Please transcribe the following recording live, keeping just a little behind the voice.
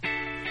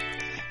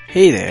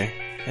Hey there,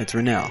 it's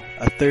Renell,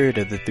 a third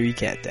of the three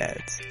cat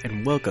dads,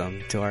 and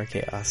welcome to our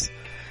chaos.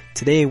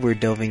 Today we're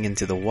delving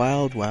into the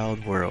wild,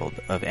 wild world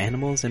of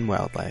animals and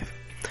wildlife.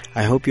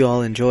 I hope you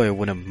all enjoy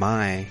one of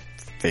my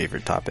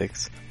favorite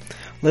topics.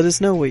 Let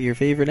us know what your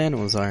favorite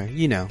animals are,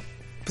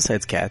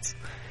 besides cats.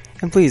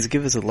 And please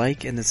give us a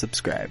like and a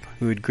subscribe,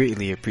 we would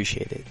greatly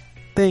appreciate it.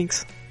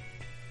 Thanks!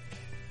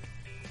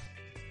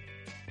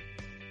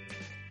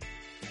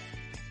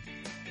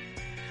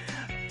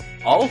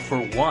 All for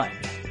one,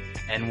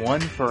 and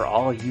one for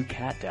all you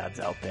cat dads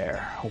out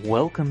there.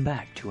 Welcome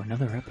back to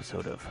another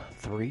episode of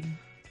Three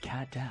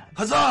Cat Dads.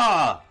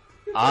 Huzzah!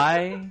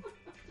 I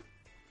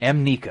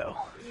am Nico.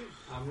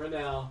 I'm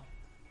Renell.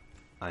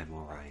 I'm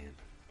Orion.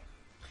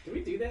 Do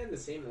we do that in the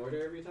same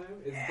order every time?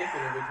 It's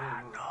different every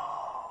time.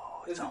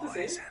 Huh? No, Is it the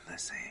same? in the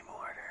same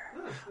order.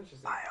 Oh, interesting.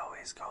 I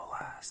always go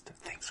last.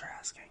 Thanks for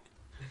asking.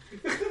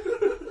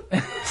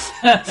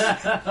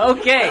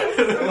 Okay.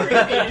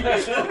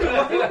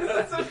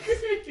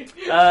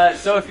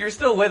 So if you're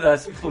still with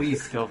us,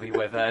 please still be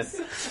with us.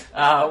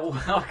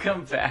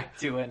 Welcome back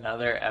to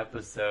another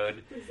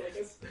episode.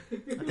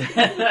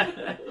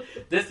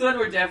 This one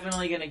we're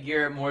definitely going to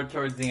gear it more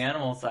towards the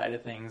animal side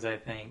of things, I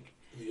think.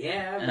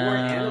 Yeah, more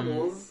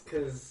animals,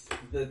 because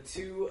the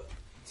two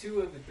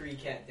of the three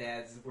cat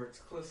dads works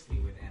closely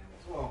with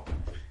animals. Well,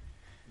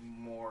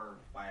 more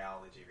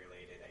biology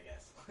related, I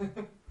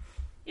guess.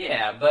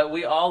 Yeah, but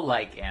we all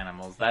like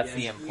animals. That's Yes,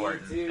 the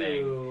important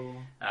thing.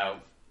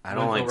 I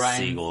don't like Ryan's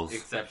seagulls.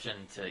 Exception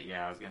to,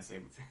 I was going to say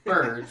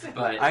birds,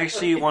 but... I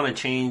actually want to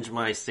change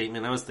my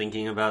statement. I was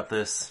thinking about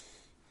this.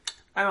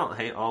 I don't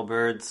hate all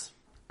birds.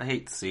 I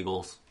hate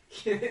seagulls.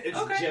 It's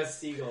Okay. just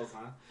seagulls,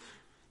 huh?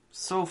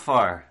 So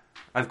far.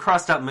 I've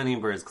crossed out many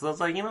birds, because I was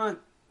like, you know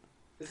what?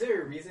 Is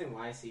there a reason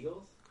why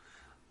seagulls?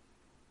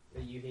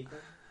 That you hate them?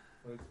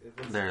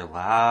 They're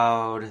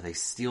loud, they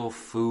steal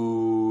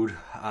food,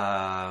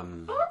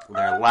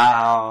 they're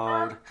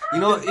loud.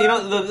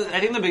 I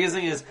think the biggest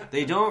thing is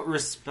they don't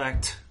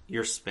respect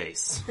your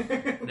space.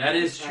 That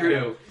is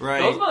true. Right.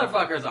 Those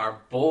motherfuckers are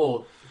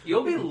bold.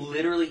 You'll be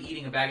literally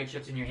eating a bag of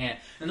chips in your hand,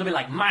 and they'll be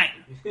like, mine!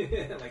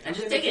 Like, And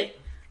just take it.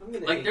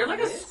 Like, Like, they're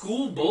like a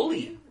school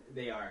bully.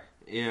 They are.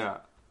 Yeah.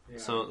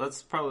 So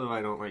that's probably why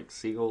I don't like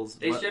seagulls.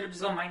 They but should have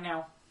just gone mine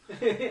now.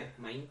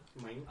 Mine.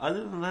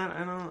 other than that,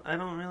 I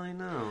don't really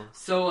know.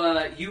 So,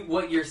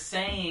 what you're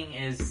saying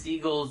is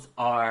seagulls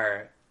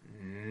are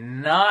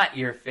not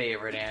your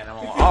favorite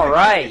animal.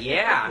 Alright,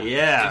 yeah.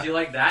 Yeah. Did you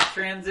like that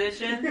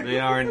transition?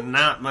 They are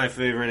not my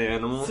favorite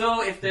animal.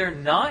 So, if they're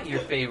not your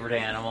favorite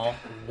animal,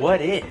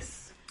 what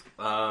is?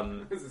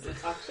 Is this a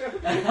talk show?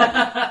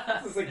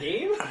 Is this a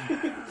game?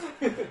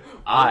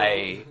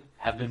 I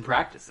have been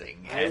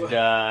practicing,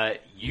 and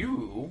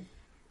you,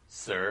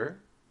 sir,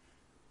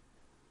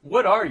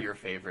 what are your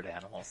favorite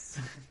animals?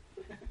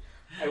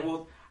 I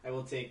will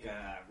take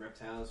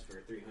reptiles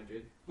for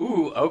 300.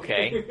 Ooh,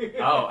 okay.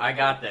 Oh, I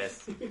got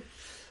this.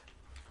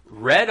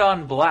 Red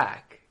on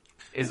black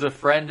is a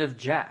friend of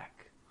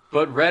Jack,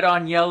 but red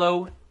on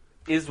yellow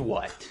is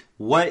what?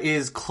 What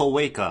is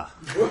cloaca?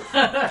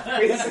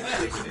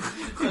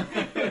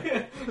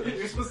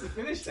 You're supposed to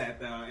finish that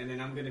though, and then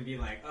I'm gonna be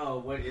like, oh,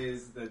 what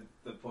is the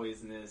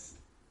poisonous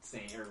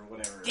saying or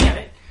whatever? Damn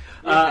it.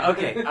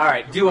 Okay,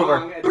 alright, do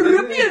over.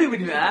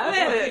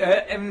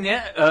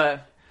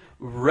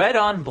 Red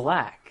on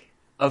black,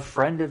 a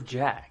friend of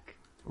Jack.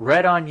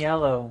 Red on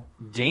yellow,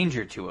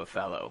 danger to a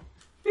fellow.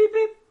 Beep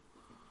beep.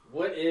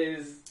 What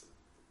is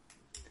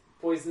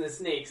poisonous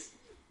snakes?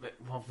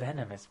 Well,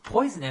 venomous.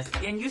 Poisonous.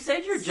 And you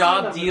said your Son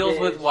job of a deals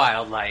bitch. with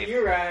wildlife.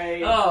 You're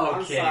right. Okay.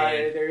 I'm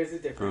sorry. There is a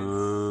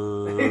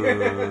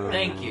difference.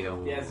 Thank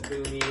you. Yes,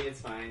 Boomy. It's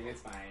fine.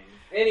 It's fine.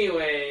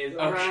 Anyways, Okay.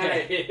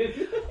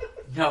 alright.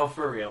 No,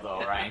 for real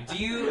though, Ryan. Do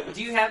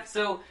you have,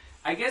 so,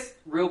 I guess,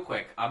 real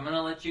quick, I'm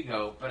gonna let you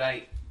go, but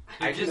I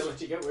just...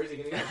 Let you go. Where's he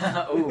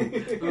gonna go?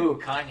 ooh,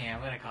 Kanye.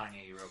 I'm gonna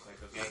Kanye you real quick,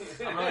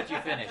 okay? I'm gonna let you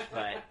finish,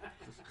 but...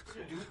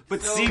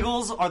 But So-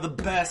 seagulls are the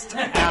best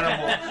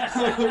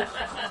animal.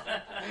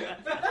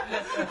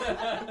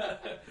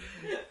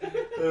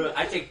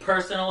 I take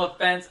personal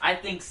offense. I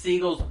think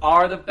seagulls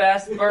are the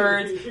best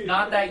birds.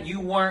 Not that you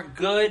weren't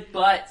good,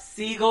 but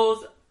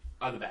seagulls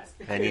are the best.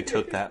 And you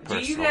took that Do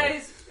personally.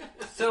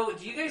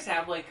 you guys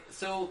have,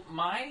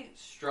 my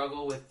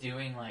struggle with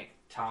doing,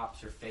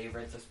 tops or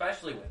favorites,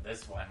 especially with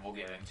this one, we'll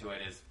get into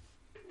it, is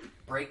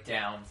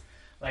breakdowns.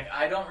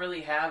 I don't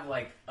really have,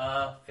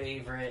 a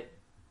favorite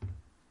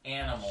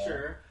animal.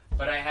 Sure.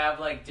 But I have,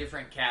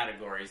 different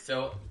categories.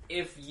 So,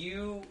 if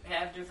you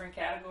have different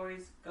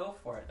categories, go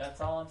for it.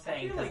 That's all I'm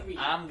saying, feel because like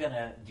I'm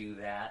gonna do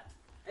that.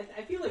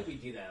 I feel like we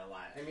do that a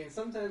lot. I mean,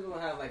 sometimes we'll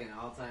have an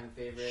all-time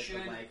favorite,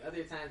 but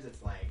other times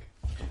it's like,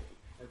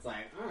 oh,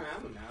 I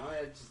don't know,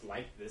 I just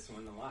like this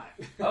one a lot.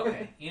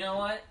 Okay, you know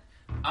what?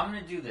 I'm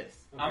gonna do this.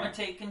 Okay. I'm gonna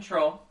take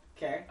control.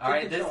 Okay. All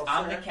right,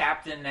 I'm the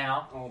captain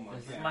now. Oh my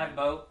This god. is my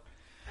boat,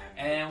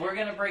 and we're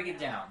gonna break it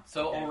down.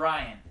 So, Okay.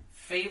 Orion,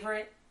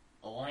 favorite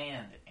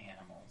land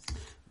animals.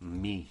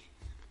 Me.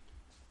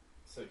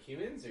 So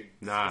humans or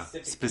Nah,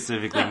 specific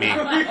specifically me.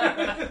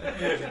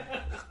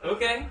 Ooh,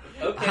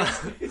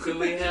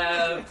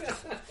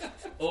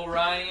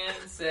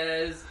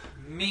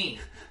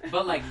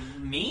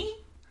 Me?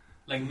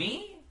 Like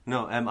me?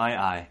 No,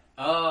 MII.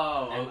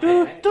 Oh,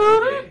 Okay.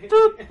 okay.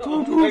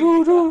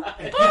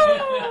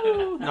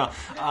 No,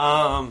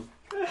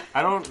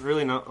 I don't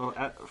really know.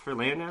 For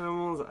land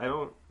animals, I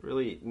don't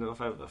really know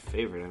if I have a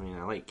favorite. I mean,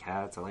 I like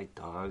cats, I like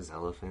dogs,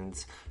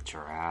 elephants,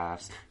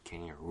 giraffes,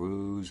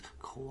 kangaroos,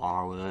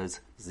 koalas,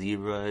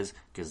 zebras,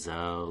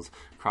 gazelles,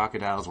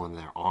 crocodiles when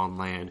they're on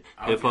land,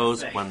 I was gonna hippos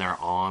say. when they're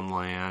on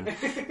land,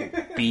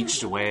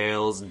 beached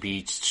whales,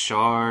 beached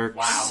sharks.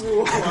 Wow.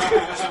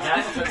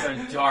 That took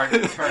a dark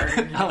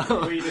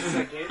turn. Wait a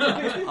second.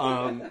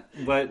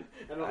 But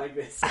I don't like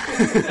this.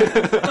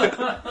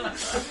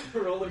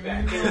 Roll it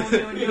back.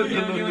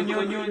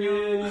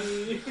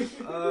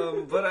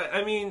 but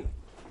I mean,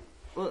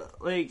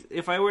 like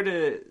if I were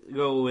to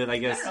go with, I I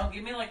guess. don't know.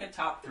 Give me like a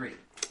top 3.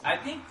 I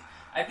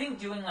think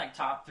doing like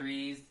top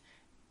 3s,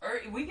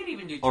 or we could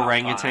even do top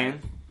Orangutan.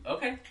 5.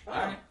 Okay. Oh.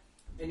 Alright.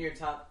 And your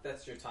top,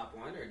 that's your top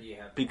one, or do you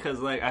have...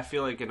 Because, like, I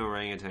feel like an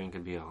orangutan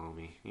could be a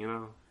homie, you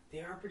know? They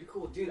are pretty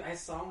cool. Dude, I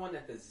saw one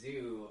at the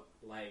zoo,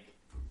 like,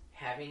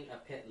 having a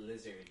pet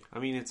lizard. I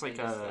mean, it's like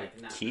And it's,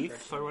 like, not Keith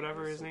professional, or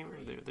whatever it's his so name.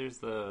 great. There's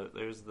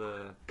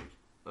the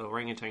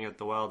orangutan at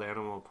the wild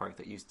animal park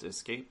that used to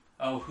escape,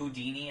 Oh,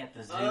 Houdini at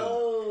the zoo.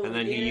 Oh, and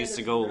then he yeah, used to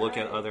that's go look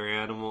right. at other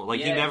animals. Like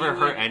Yeah, he never he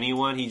hurt would-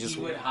 anyone. He just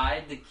He would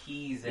hide the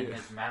keys in Yeah.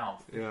 his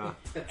mouth. yeah.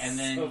 That's And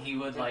then so he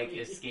would like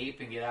funny. escape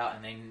and get out,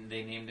 and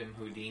they named him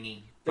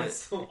Houdini. That's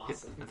so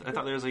awesome. I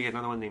thought there was like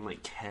another one named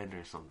like Ken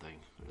or something.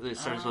 It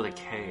starts with a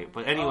K.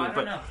 But Oh, anyway, I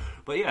don't know.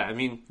 but yeah, I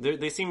mean,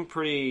 they seem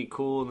pretty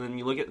cool. And then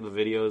you look at the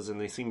videos, and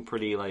they seem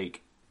pretty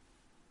like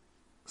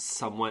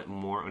somewhat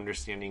more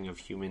understanding of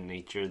human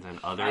nature than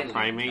other I didn't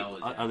primate, know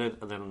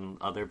that.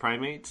 other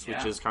primates, which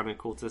Yeah. is kind of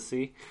cool to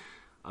see.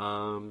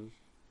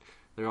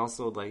 They're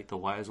also like the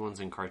wise ones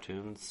in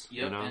cartoons.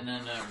 Yep. You know? And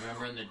then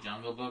remember in the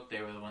Jungle Book,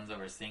 they were the ones that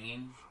were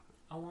singing.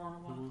 I wanna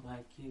walk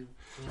like you,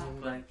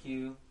 talk like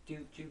you, do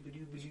do ba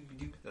do ba do ba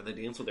do. And they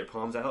dance with their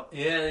palms out.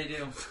 Yeah, they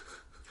do.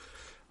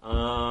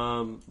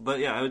 But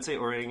yeah, I would say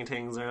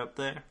orangutans are up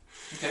there.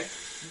 Okay.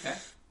 Okay.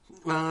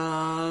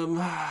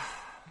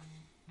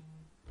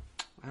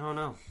 I don't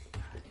know.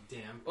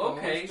 Damn.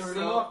 Okay, Turn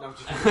so- it off.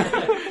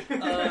 No,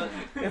 I'm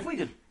just If we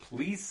could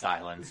please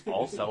silence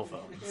all cell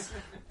phones.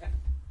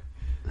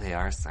 They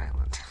are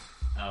silent.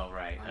 Oh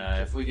right.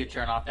 If we could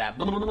turn off that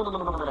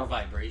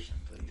vibration,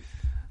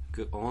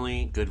 please.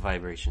 Only good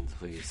vibrations,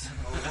 please.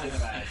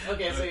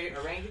 Okay, so you're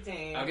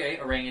orangutan. Okay,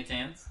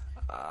 orangutans.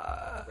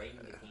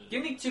 Orangutan.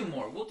 Give me 2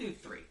 more. We'll do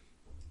 3.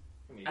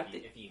 I mean, I if, you,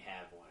 think- if you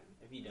have one.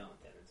 If you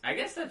don't, then it's... I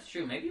guess that's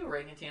true. Maybe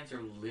orangutans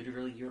are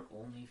literally your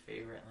only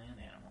favorite land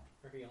animal.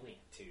 Or if you only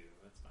have 2,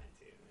 that's fine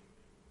too.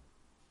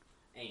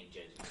 I ain't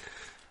judging.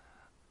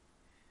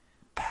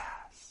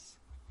 Pass.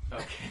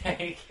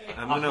 Okay.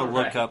 I'm gonna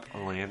look up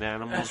land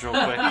animals real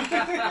quick.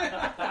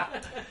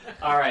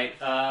 All right.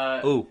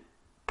 Ooh,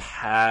 the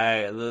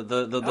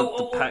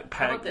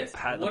how about this? the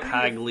What are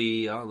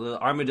pagli, the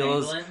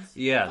armadillos. Pangolins?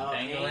 Yeah,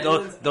 Pangolins?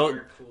 those those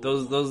are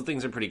cool. those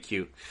things are pretty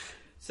cute.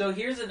 So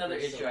here's another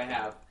They're so issue I cool.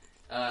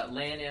 have.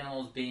 Land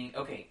animals being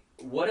okay.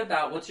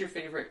 What's your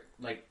favorite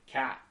like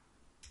cat?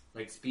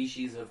 Like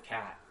species of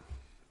cat?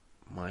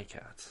 My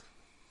cats.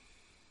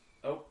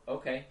 Oh,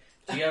 okay.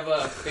 Do you have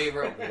a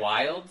favorite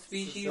wild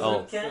species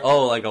of cat?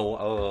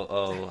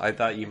 I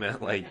thought you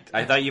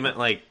meant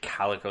like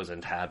calicos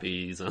and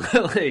tabbies and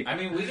like I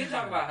mean, we can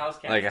talk about house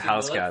cats. Like a too,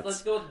 house but cats.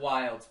 Let's go with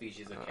wild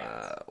species of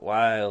cats.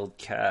 wild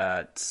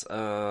cats.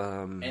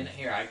 And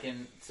here I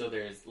can. So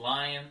there's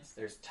lions,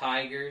 there's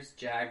tigers,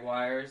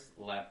 jaguars,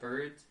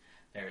 leopards.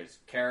 There's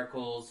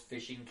caracals,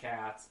 fishing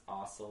cats,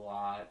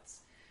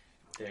 ocelots.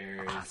 There's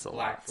Ocelots.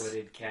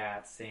 black-footed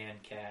cats,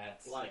 sand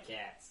cats. A lot of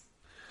cats.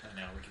 I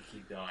know we could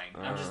keep going.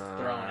 I'm just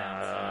throwing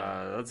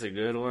out some. That's a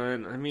good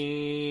one. I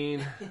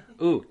mean,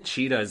 ooh,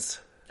 cheetahs.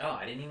 Oh,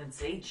 I didn't even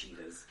say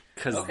cheetahs.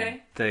 Because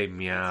Okay. they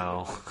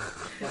meow.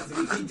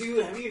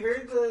 Dude, have you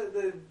heard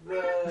the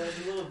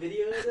little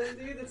video of them,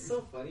 dude? It's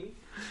so funny.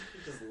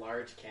 They're just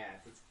large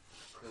cats. It's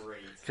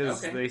great.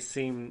 Because Okay. they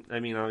seem. I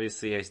mean,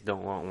 obviously, I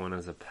don't want one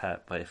as a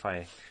pet. But if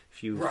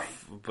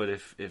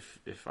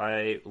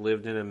I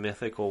lived in a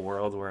mythical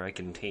world where I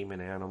can tame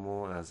an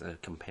animal as a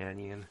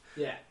companion,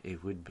 Yeah.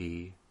 it would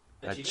be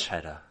A a cheetah?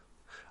 cheetah.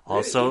 Really?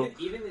 Also,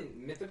 even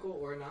in mythical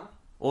or not.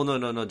 oh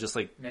no, just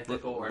like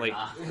Mythical or like,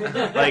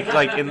 not.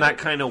 like in that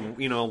kind of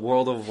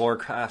World of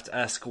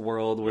Warcraft-esque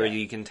world where Yeah.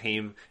 you can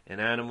tame an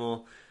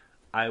animal,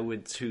 I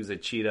would choose a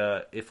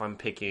cheetah if I'm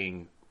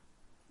picking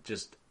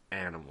just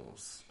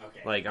animals. Okay.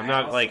 Like, I'm I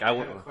not also like I have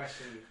would, a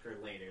question for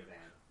later then.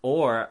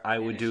 or I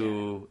would a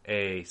do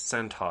a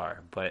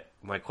centaur. But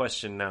my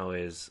question now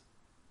is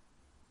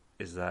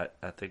that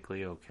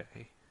ethically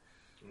okay?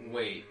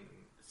 Wait,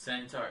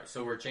 centaur.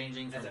 So we're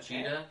changing As from a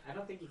cheetah. pet, I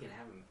don't think you can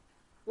have them.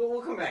 Well,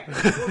 we'll come back to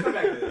this. We'll come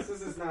back to this.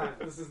 This is not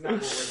what we're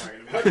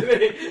talking about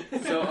today.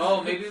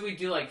 So, maybe we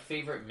do like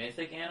favorite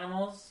mythic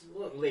animals?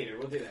 Well, later.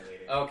 We'll do that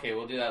later. Okay,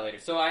 we'll do that later.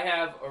 So I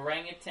have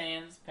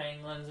orangutans,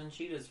 penguins, and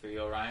cheetahs for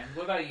you, Orion.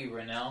 What about you,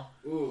 Renell?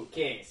 Ooh,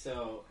 okay,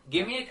 so...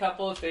 Give me a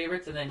couple of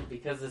favorites, and then,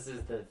 because this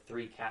is the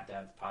Three Cat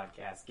Dads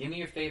podcast, give me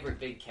your favorite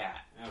big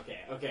cat.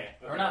 Okay.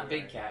 Or not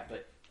big cat,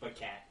 but... But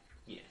cat.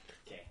 Yeah.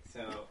 Okay,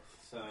 so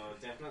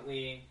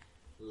definitely...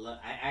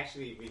 I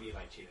actually really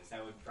like cheetahs.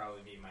 That would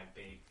probably be my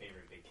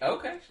favorite big cat.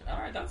 Okay,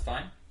 alright, that's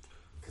fine.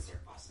 Because they're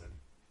awesome.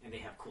 And they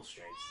have cool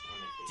stripes on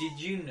their face.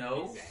 Did you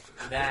know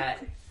Exactly.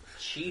 that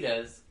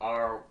cheetahs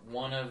are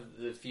one of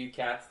the few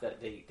cats that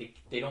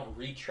they don't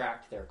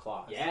retract their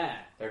claws? Yeah.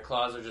 Their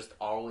claws are just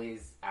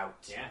always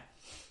out. Yeah.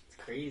 It's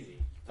crazy.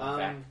 Fun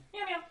fact.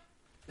 Meow,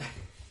 meow.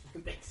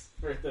 Thanks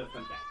for the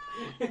fun fact.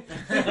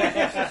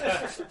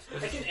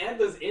 I can add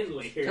those in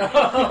later.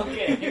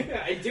 Okay.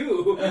 I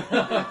do.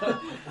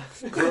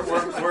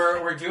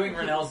 we're doing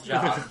Renell's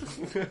job.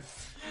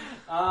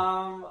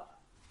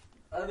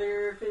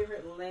 Other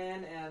favorite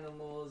land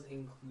animals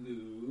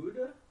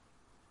include...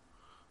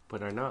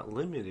 But are not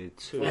limited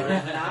to.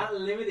 Not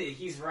limited.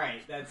 He's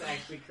right. That's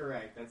actually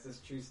correct. That's his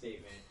true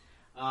statement.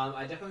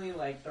 I definitely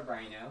like the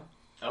rhino.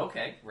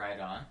 Okay, right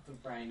on. The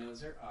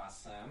rhinos are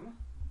awesome.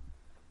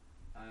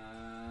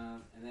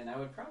 And then I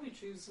would probably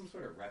choose some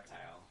sort of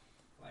reptile.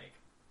 Like...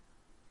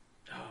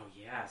 Oh,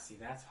 yeah, see,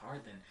 that's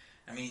hard then.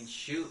 I mean,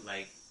 shoot,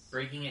 like,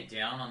 breaking it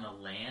down on the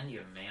land, you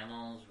have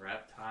mammals,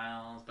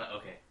 reptiles, but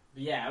okay.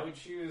 Yeah, I would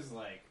choose,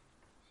 like,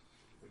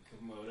 the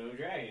Komodo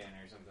dragon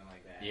or something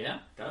like that. Yeah,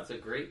 that's a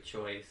great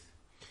choice.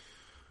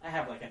 I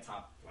have, like, a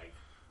top, like,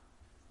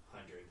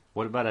 100.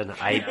 What about an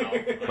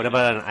know. What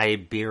about an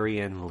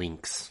Iberian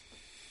lynx?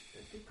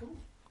 That'd be cool.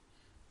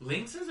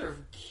 Lynxes are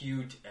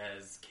cute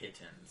as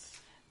kittens.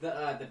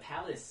 The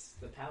palace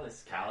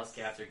Palace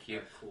cats are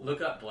cute. cool.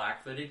 Look up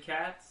black-footed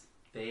cats.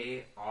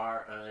 They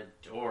are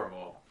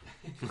adorable.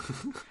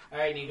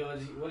 Alright, Nico,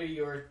 what are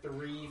your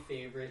 3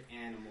 favorite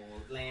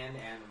animals, land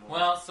animals?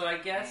 Well, so I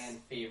guess...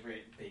 And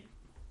favorite big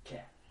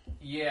cat.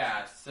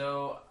 Yeah,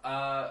 so,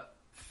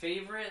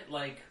 favorite,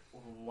 like,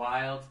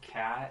 wild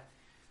cat...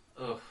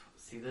 Ugh,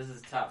 see, this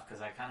is tough,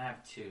 because I kind of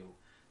have 2.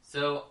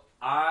 So,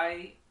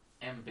 I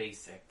am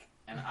basic,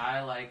 and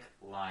I like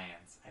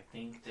lions. I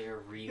think they're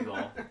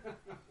regal.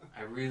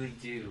 I really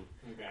do.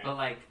 Okay. But,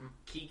 like,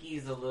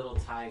 Kiki's a little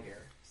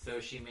tiger, so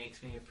she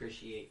makes me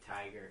appreciate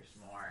tigers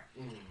more.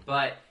 Mm.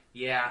 But,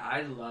 yeah,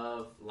 I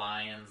love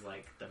lions,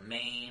 like, the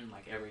mane,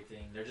 like,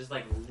 everything. They're just,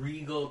 like,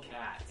 regal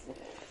cats.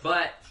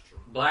 But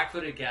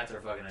black-footed cats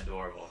are fucking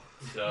adorable.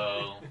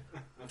 So,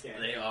 Okay.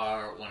 they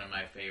are one of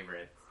my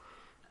favorites.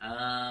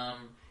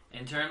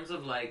 In terms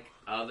of, like,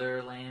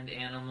 other land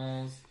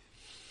animals,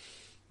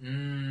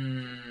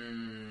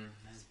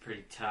 this is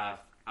pretty tough.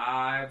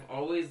 I've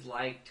always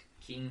liked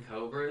king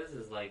cobras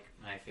as, like,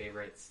 my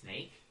favorite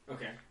snake.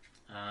 Okay.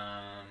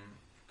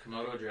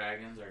 Komodo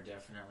dragons are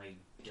definitely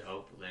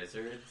dope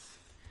lizards.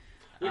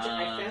 Which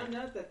I found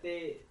out that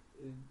they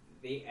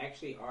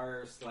actually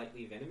are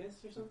slightly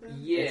venomous or something?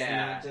 Yeah.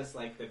 It's not just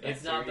like the bacteria.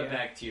 It's not the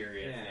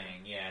bacteria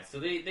thing, yeah. So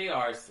they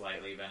are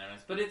slightly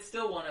venomous, but it's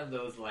still one of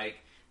those, like,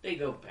 they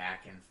go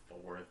back and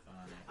forth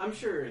on it. I'm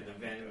sure the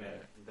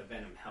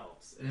venom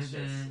helps. It's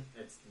just,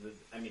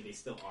 they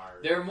still are.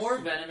 They're more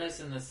venomous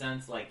in the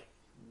sense, like,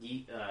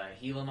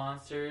 Gila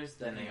monsters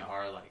than they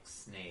are, like,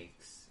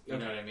 snakes. You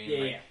know what I mean?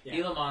 Yeah.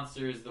 Gila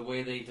monsters, the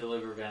way they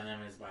deliver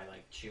venom is by,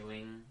 like,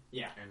 chewing.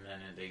 Yeah. And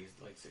then they,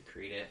 like,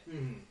 secrete it.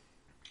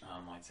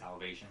 Mm-hmm. Like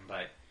salivation.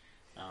 But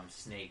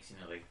snakes,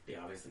 like, they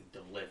obviously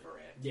deliver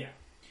it. Yeah.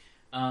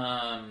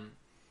 I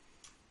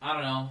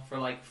don't know. For,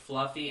 like,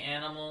 fluffy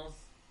animals,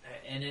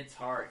 and it's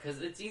hard,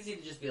 because it's easy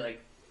to just be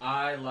like,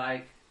 I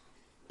like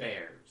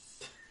bears.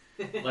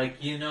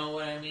 Like, you know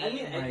what I mean?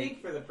 I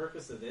think for the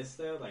purpose of this,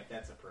 though, like,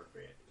 that's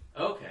appropriate.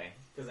 Okay.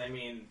 Because,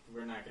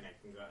 we're not going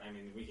to go...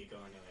 we could go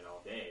into it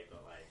all day,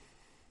 but, like,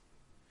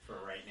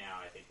 for right now,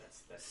 I think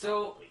that's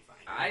so, probably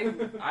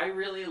fine. I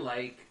really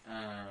like...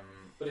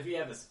 but if you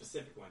have a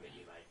specific one that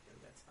you like, then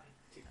that's fine,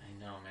 too. I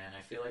know, man.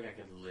 I feel like I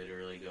could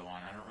literally go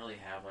on. I don't really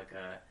have, like,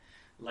 a...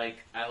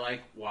 Like, I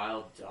like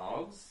wild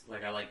dogs.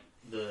 Like, I like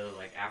the,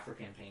 like,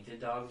 African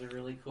painted dogs are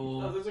really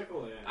cool. Oh, those are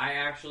cool, yeah. I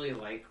actually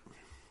like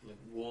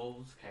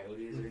wolves,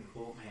 coyotes are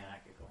cool. Man, I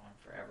could go on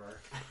forever.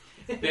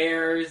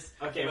 Bears.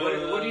 Okay,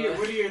 what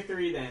are your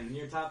 3 then?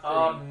 Your top 3?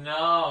 Oh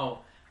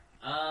no.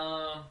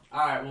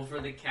 Alright, well for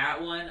the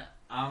cat one,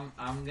 I'm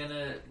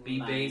gonna be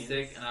Lions.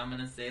 basic and I'm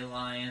gonna say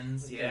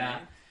lions, Okay. yeah.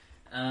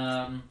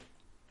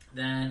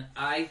 Then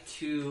I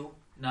too,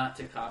 not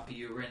to copy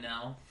you,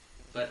 Renell,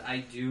 but I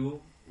do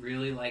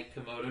really like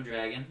Komodo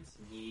dragons.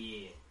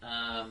 Yeah.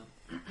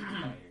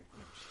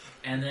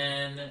 And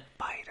then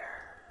Biter.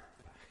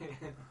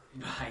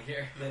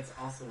 Biter. That's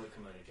also what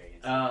Komodo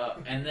dragons.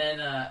 And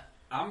then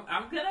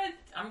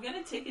I'm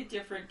gonna take a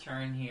different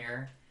turn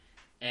here,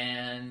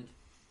 and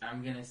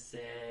I'm gonna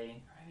say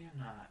I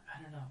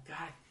don't know.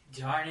 God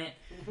Darn it.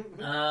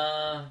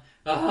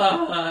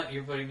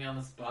 You're putting me on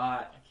the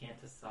spot. I can't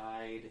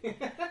decide.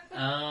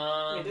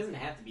 It doesn't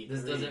have to be.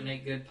 This 3. doesn't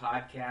make good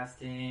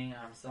podcasting.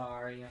 I'm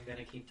sorry. I'm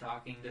gonna keep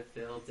talking to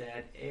fill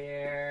dead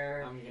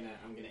air. I'm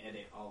gonna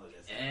edit all of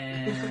this.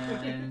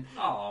 And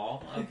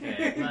oh,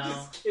 okay. Well,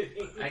 Just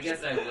kidding. I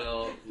guess I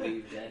will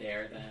leave dead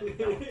air then.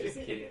 No, just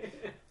kidding.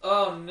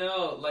 Oh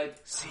no, like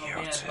oh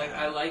man, like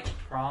I like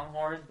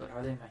pronghorns, but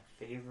are they my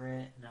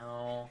favorite?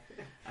 No,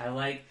 I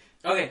like.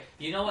 Okay,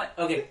 you know what?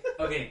 Okay.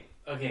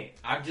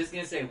 I'm just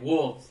gonna say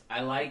wolves.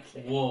 I like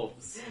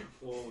wolves.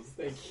 Wolves.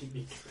 Thank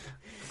you.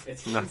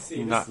 It's Not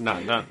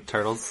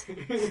turtles.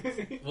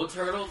 Well,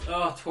 turtles.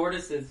 Oh,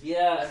 tortoises.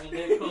 Yeah, I mean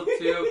they're cool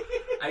too.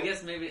 I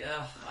guess maybe.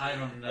 I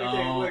don't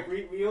know. Okay,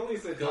 look, we only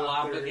said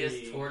top Galapagos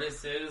 3.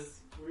 tortoises.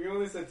 We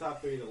only said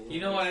top 3 to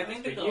You know what? I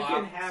think the but you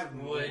can have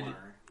Galapagos more.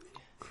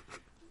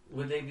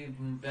 Would they be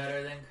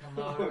better than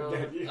Oh,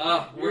 Komodo?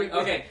 man, We're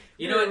okay.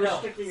 You know you're what? No,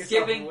 restricting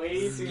yourself skipping.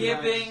 way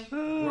too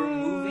We're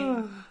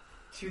moving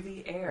to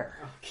the air.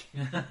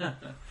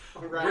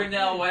 All right.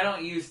 Brunel, why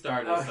don't you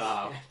start us Okay,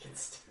 off? I can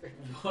start.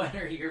 What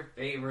are your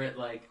favorite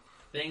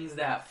things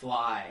that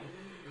fly?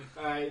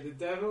 Alright,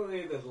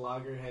 definitely the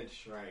loggerhead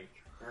shrike.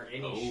 Or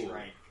any Oh,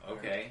 shrike.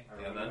 okay.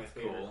 Are Yeah, one of my that's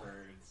favorite cool.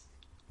 birds.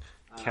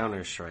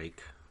 Counter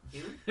Strike.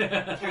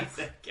 It's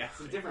a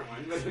different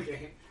one, but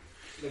okay.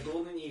 The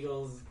golden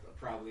eagle's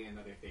probably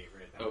another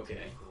favorite. That one's Okay.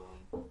 really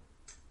cool.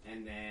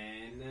 And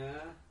then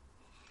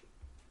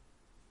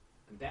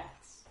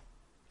bats.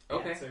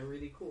 Okay. Bats are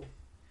really cool.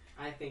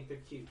 I think they're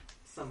cute.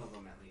 Some of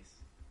them, at least.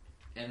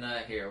 And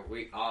here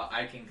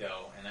I can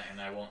go,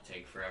 and I won't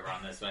take forever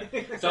on this one.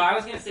 So I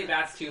was gonna say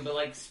bats too,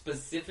 but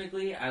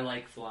specifically, I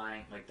like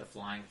flying, the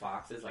flying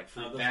foxes, like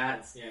fruit those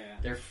bats. ones, yeah.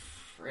 They're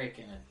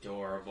freaking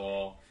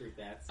adorable. Fruit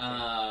bats.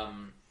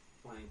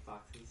 Flying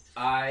foxes.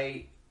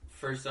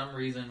 For some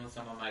reason, with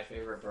some of my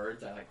favorite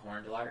birds, I like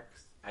horned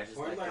larks. I just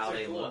Horned like larks how are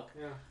they cool. look.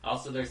 Yeah.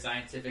 Also, their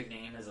scientific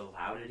name is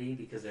Alaudity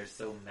because they're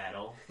so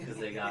metal because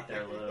they got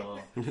their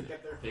little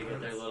they got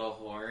their little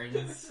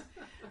horns.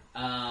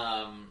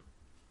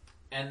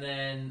 And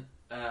then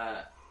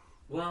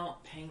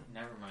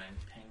never mind.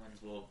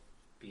 Penguins will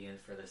be in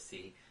for the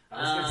sea.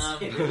 I was gonna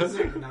say, those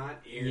are not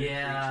air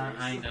Yeah,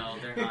 creatures. I know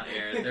they're not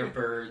air. They're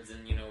birds,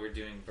 and we're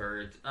doing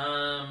birds.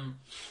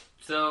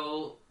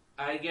 So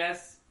I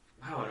guess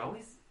it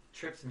always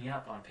trips me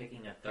up on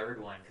picking a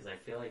third one because I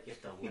feel like you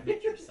have to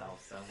limit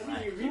yourself so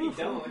much. You really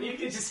don't. You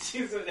can just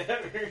choose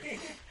whatever,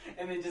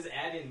 and then just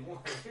add in more.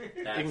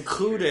 That's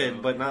Included,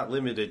 true. but not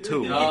limited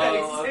to. Yeah,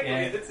 Oh, exactly.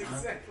 okay. That's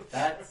exactly.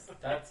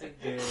 That's a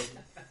good.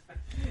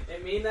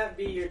 It may not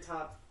be your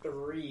top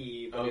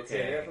 3, but it's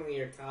Okay. definitely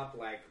your top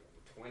 20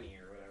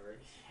 or whatever.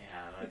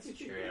 Yeah, that's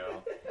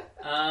true.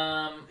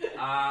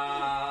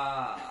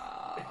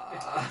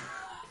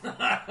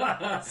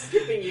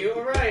 Skipping you,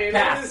 Orion.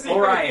 Pass.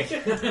 Orion.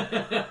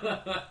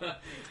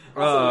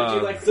 Also, would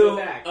you like to So, go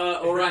back?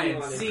 Orion, You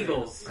wanted to.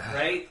 seagulls,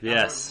 right?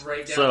 Yes.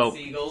 Write down So,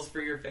 seagulls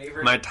for your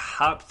favorite. My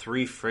top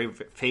 3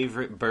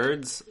 favorite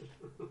birds,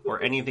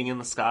 or anything in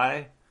the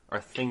sky, are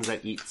things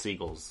that eat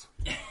seagulls.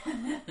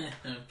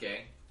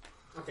 Okay.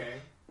 Okay.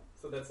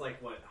 So that's what,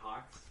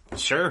 hawks?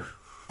 Sure.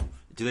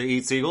 Do they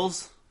eat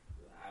seagulls?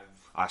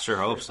 I sure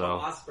hope so.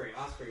 Osprey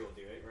will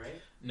do it,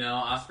 right? No,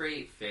 osprey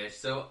eat fish.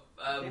 So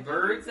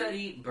birds that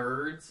eat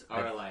birds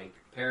are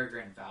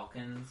peregrine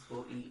falcons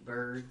will eat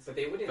birds, But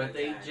they wouldn't. but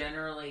they attack.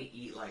 generally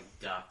eat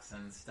ducks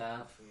and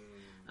stuff.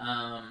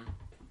 Mm.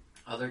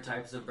 Other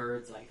types of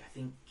birds, I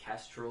think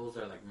kestrels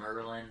or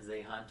merlins,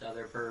 they hunt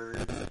other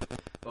birds.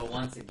 But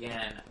once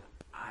again,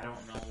 I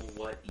don't know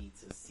what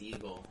eats a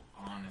seagull,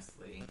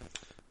 honestly.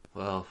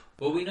 Well,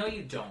 We know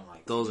you don't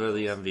like those are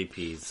the seagulls.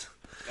 MVPs.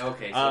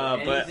 Okay,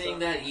 so but- anything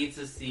that eats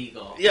a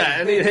seagull. Yeah,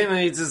 anything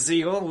that eats a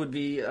seagull would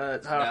be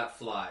That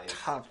flies.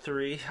 top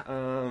 3.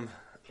 Okay.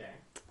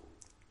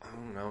 I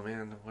don't know,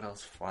 man. What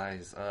else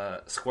flies?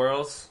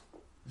 Squirrels.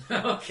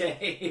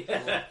 Okay.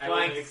 I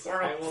Flying will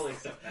squirrels.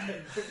 accept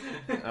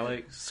that. I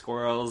like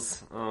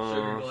squirrels.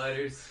 Sugar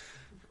gliders.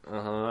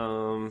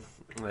 And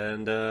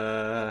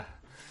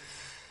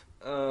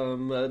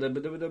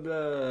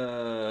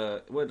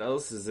what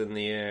else is in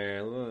the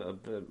air?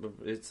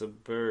 It's a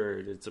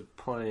bird. It's a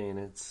plane.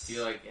 It's. Do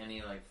you like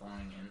any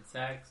flying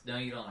insects? No,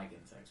 you don't like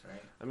insects,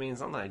 right? I mean,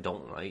 it's not that I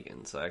don't like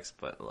insects,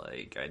 but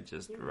I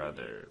just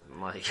rather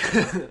like.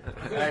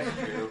 That's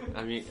true.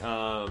 I mean,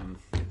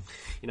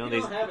 You don't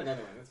have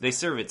another one. That's they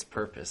serve its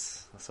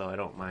purpose, so I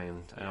don't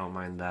mind. I don't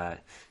mind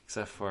that,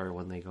 except for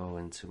when they go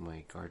into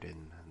my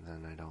garden,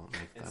 and then I don't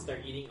like and them. start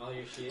eating all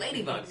your shit.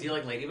 Ladybugs. Do you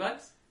like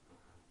ladybugs?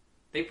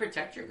 They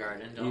protect your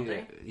garden, don't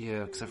yeah, they?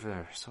 yeah, except for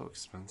they're so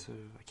expensive.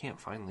 I can't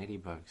find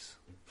ladybugs.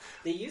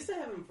 They used to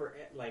have them for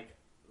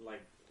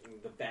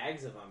the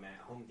bags of them at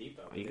Home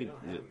Depot. You They could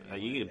don't have them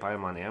you anymore. could buy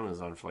them on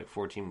Amazon for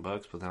 $14,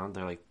 but now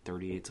they're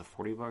 $38 to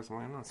 $40. I'm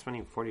like, I'm not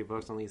spending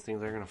 $40 on these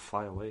things. They're gonna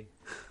fly away.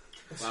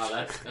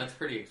 Wow, that's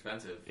pretty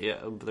expensive. Yeah,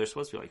 but they're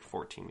supposed to be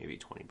 14, maybe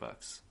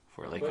 $20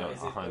 for But is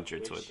it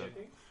 100 to with it.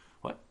 shipping?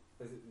 What?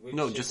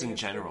 No, just in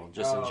general.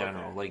 Just in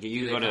general. Okay. Like Do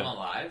you they go come to.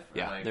 alive? Or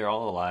Yeah, like- they're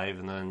all alive,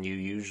 and then you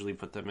usually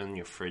put them in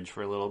your fridge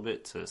for a little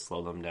bit to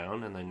slow them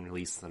down, and then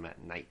release them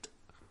at night.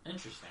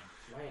 Interesting.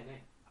 Why at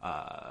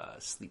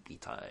night? Sleepy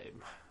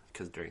time.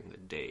 Because during the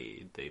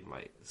day they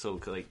might. So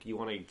like you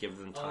want to give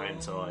them time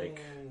to like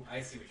I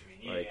see what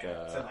you mean. like,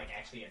 Yeah. To like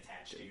actually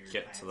attach to your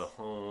get plants. to the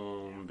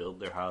home, build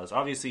their house.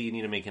 Obviously, you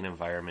need to make an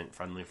environment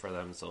friendly for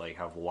them, so like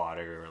have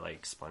water or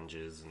like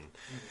sponges and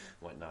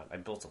whatnot. I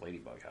built a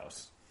ladybug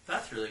house.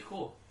 That's really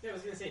cool. Yeah, I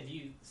was gonna say,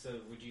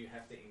 would you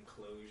have to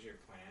enclose your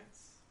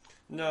plants?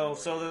 No,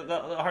 so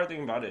the hard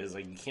thing about it is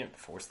like you can't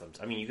force them.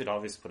 I mean, you could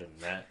obviously put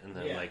a net and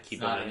then Yeah, like keep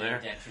It's not them in an there.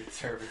 indentured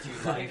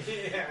servitude life.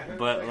 Yeah.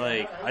 But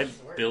like I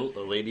built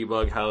a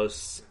ladybug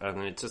house, and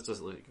then it's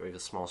just like a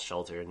small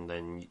shelter, and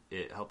then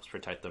it helps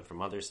protect them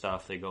from other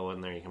stuff. They go in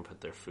there, you can put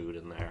their food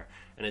in there,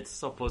 and it's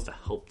supposed to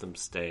help them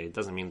stay. It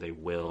doesn't mean they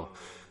will.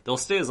 They'll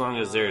stay as long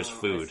as there's I see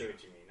food. what you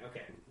mean.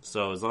 Okay.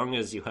 So as long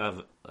as you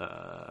have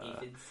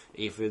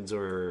aphids,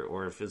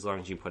 or if as long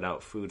as you put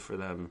out food for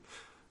them,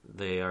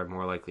 they are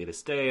more likely to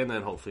stay, and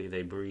then hopefully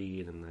they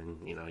breed, and then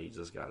you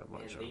just got a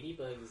bunch And of.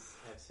 ladybugs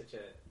have such a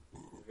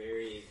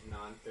very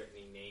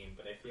non-threatening name,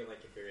 but I feel like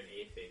if you're an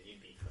aphid,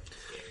 you'd be fucking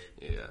scared.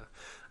 Yeah,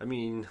 I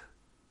mean,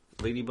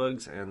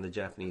 ladybugs and the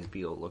Japanese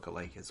beetle look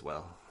alike as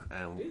well,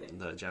 and Do they?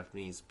 the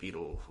Japanese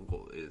beetle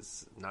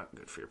is not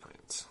good for your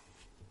plants.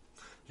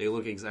 They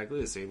look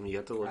exactly the same. You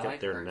have to look I at like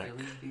their neck.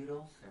 Hercules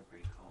beetles. They're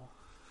pretty cool.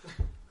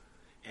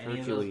 Any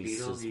of those Hercules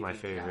beetles is you my can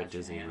favorite catch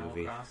Disney in Animal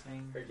movie.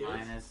 Crossing, Hercules?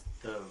 minus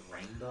the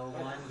rainbow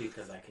one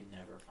because I could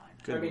never find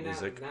it. Good I mean,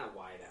 music. Not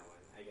why that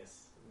one. I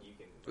guess you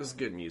can. It's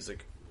good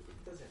music.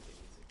 It does have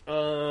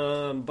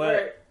good music. But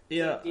Alright,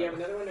 yeah, do you have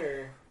another one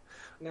or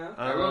no?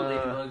 I wrote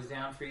ladybugs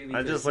down for you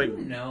because just, like- you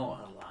know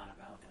a lot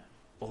about them.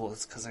 well,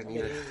 it's because I need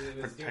Okay, to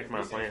he was protect doing my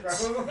research,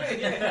 plants.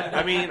 probably. Yeah.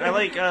 I mean, I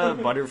like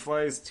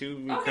butterflies too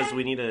because Okay.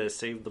 we need to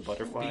save the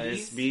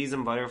butterflies. Bees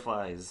and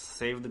butterflies.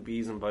 Save the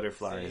bees and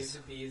butterflies.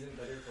 Save the bees and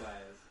butterflies.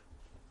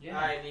 Yeah.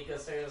 Alright, Nico,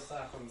 start us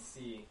off on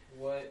sea.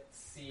 What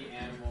sea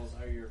animals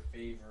are your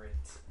favorite?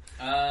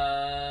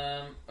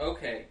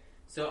 Okay.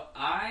 So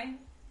I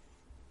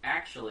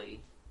actually,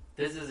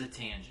 this is a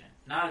tangent,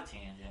 not a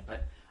tangent,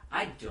 but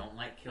I don't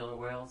like killer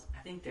whales.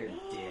 I think they're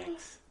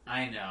dicks.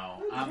 I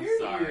know. How I'm dare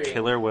sorry. you.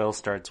 Killer whale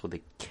starts with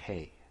a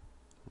K.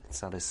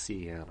 It's not a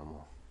sea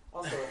animal.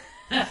 Also,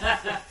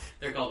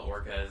 They're called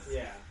orcas.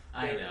 yeah.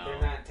 I they're- know.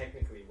 They're not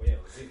technically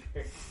whales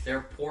either.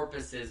 They're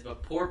porpoises,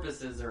 but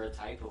porpoises are a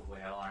type of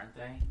whale, aren't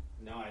they?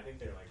 No, I think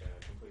they're like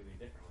a completely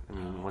different I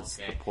one. mean, Oh, what's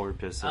okay. the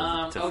porpoise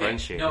Okay.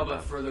 differentiate? No, about?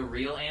 but for the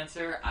real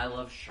answer, I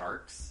love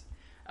sharks.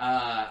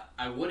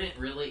 I wouldn't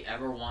really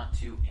ever want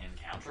to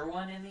encounter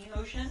one in the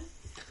ocean,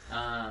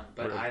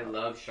 but I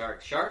love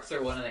sharks. Sharks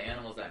are one of the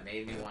animals that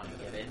made me want to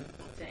get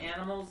into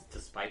animals,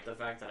 despite the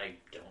fact that I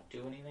don't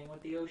do anything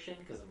with the ocean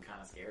because I'm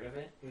kind of scared of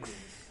it.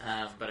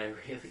 But I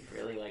really,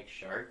 really like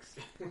sharks.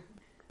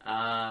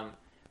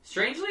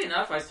 Strangely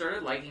enough, I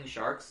started liking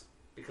sharks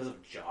because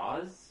of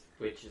Jaws,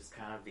 which is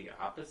kind of the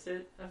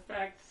opposite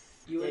effect,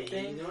 you would Yeah,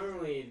 think. you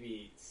normally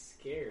be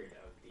scared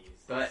of these.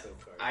 But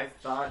so-called I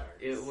thought sharks.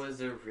 it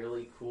was a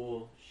really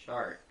cool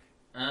shark.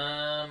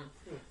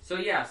 So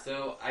yeah,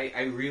 so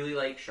I really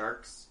like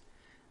sharks.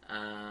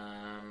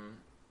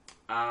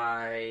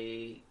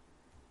 I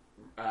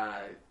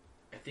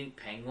think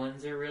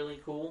penguins are really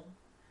cool.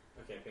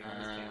 Okay,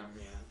 penguins count.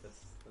 Yeah, that's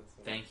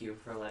Thank you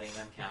for letting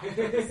them count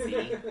for the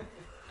sea.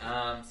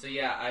 So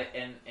yeah,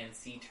 and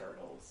sea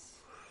turtles.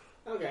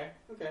 Okay.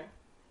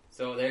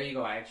 So there you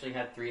go. I actually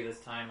had 3 this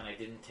time, and I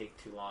didn't take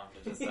too long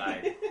to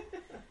decide.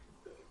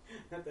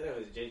 Not that I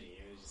was judging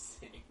you. I was just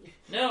saying.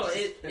 No,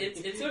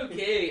 it's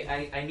okay.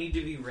 I need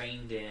to be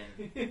reined in.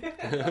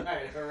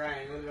 Alright, for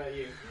Ryan, what about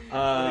you? What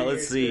are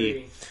let's your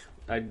see.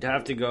 3? I'd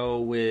have to go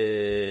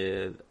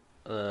with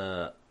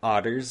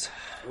otters.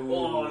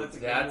 Oh,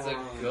 that's a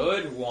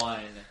good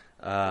one.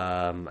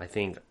 I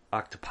think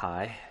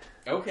octopi.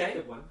 Okay.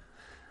 Good one.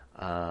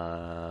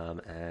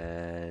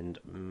 And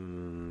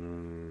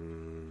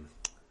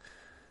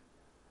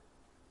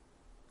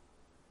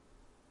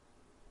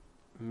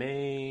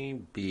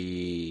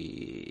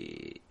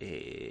maybe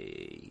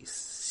a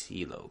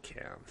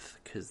coelacanth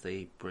because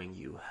they bring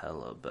you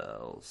hella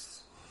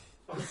bells.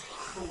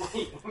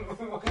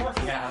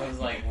 Yeah, I was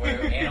like, what,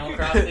 Animal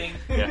Crossing?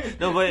 Yeah,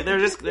 no, but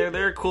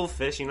they're a cool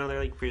fish. They're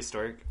like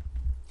prehistoric.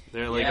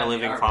 They're like Yeah, a they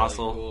living are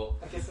fossil. Really cool.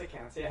 I guess that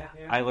counts. Yeah.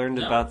 I learned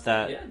No, about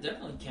that Yeah, it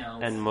definitely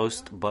counts. and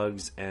most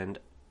bugs and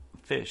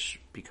fish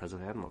because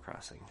of Animal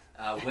Crossing.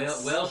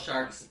 Whale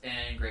sharks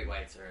and great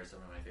whites are some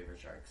of my favorite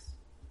sharks.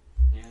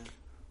 Yeah.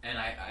 And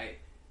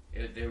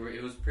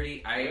it was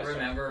pretty. I Whale sharks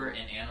remember are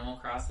cool. in Animal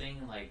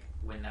Crossing, like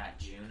when that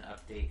June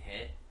update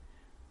hit,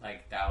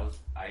 like that was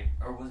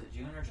or was it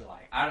June or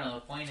July? I don't know.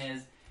 The point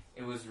is,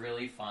 it was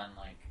really fun,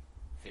 like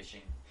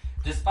fishing.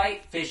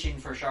 despite fishing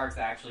for sharks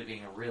actually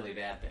being a really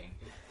bad thing,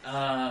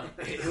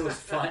 it was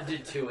fun to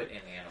do it in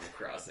Animal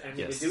Crossing. I mean,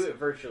 Yes. to do it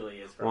virtually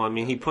is. Well, I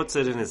mean, he puts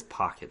it in his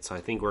pocket, so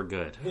I think we're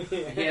good.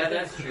 Yeah,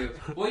 that's true.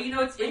 Well, you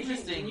know, it's Wait,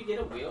 interesting. Can you get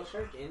a whale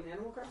shark in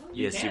Animal Crossing?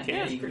 Yes, you Yeah, can.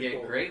 you can Pretty get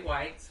cool. great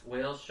whites,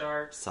 whale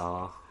sharks,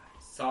 Saw,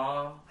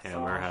 saw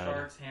Hammerhead.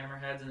 sharks,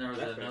 hammerheads, and there was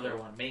That's pretty another cool.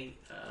 one, mate.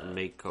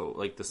 Mako,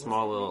 like the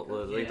small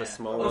little, like the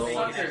small Oh, little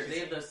sucker. They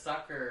had the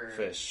sucker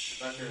fish.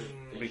 Sucker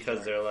Because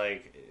shark. they're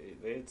like,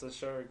 it's a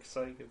shark,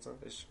 psych, it's not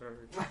a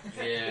shark.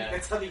 Yeah.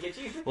 That's how they get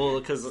you? Well,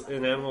 because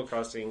in Animal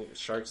Crossing,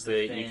 sharks,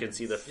 The you can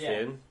see the fins.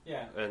 fin,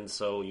 Yeah. and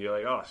so you're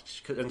like, oh,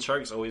 and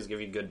sharks always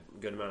give you good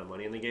amount of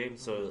money in the game,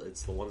 so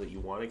it's the one that you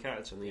want to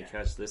catch, and then you Yeah.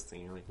 catch this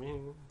thing, you're like,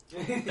 man.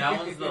 That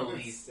one's the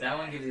least. That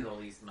one gives you the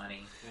least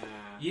money.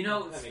 You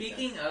know, that makes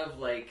speaking sense. of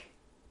like,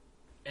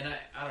 and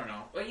I don't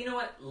know. Well, you know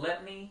what?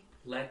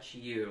 Let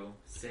you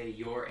say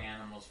your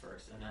animals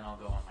first, and then I'll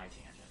go on my Okay.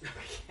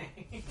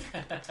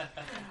 tangent.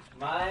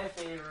 My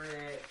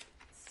favorite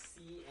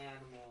sea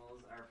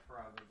animals are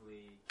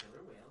probably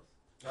killer whales.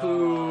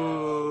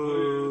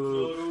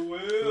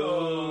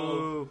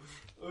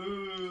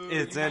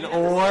 It's an I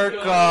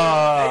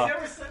orca!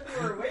 never said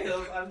they were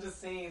whales. I'm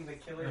just saying the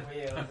killer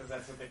whale because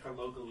that's what they're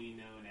colloquially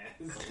known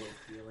as.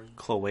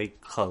 Cloacally.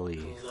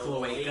 Cloaca.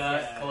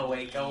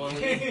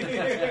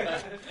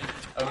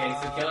 Okay,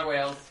 so killer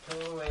whales.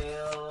 Killer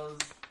whales.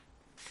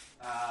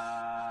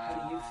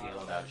 How do you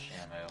feel about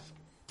Shamu?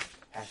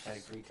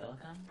 Hashtag free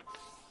telecom.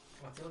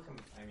 Well, telecom.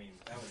 I mean,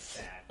 that was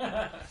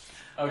sad.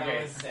 Okay.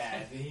 That was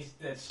sad.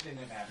 That shouldn't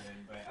have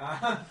happened. But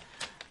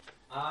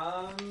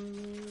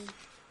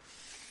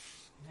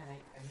man,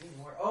 I need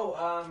more.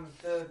 Oh,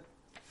 the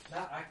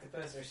not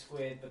octopus or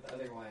squid, but the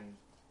other one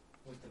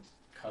with the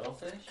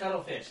Cuttlefish.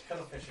 cuttlefish.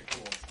 Cuttlefish are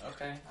cool.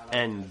 Okay. I like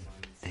And those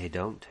ones. they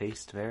don't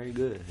taste very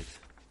good.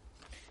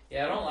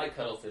 Yeah, I don't like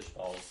cuttlefish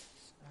balls.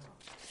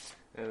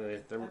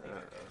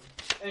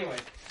 Anyway,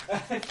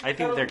 I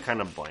think they're kind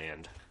of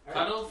bland.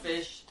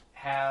 Cuttlefish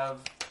have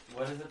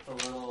what is it? The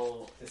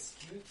little the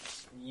scoop.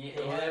 yeah,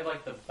 they have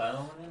like the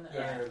bone in it,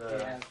 Yeah, or they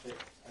the have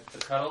the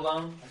cuttle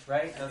bone,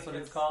 right? I That's think what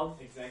it's called.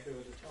 Exactly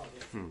what it's called.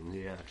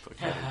 Yeah. Yeah.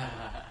 Okay.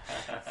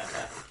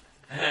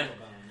 Cuddle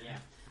bone, yeah.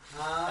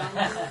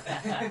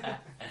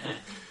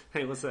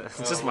 Hey, what's that?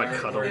 It's just my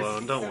cuddle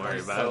bone. Don't worry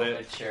about so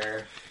it.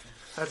 Mature.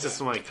 That's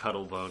just my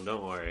cuddle bone.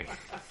 Don't worry.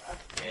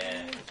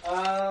 Yeah.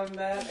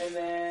 That and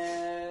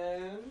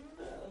then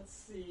let's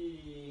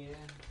see.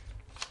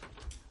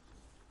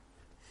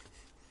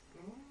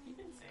 You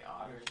can say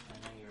otters. I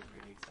know you were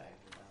pretty excited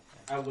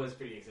about I was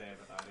pretty excited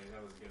about that.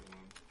 That was a good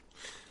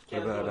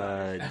one. What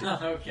about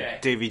that. Okay.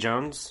 Davy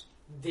Jones?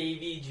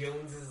 Davy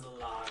Jones's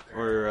locker?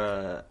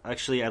 Or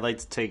actually, I'd like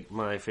to take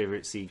my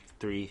favorite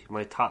C3,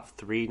 my top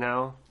 3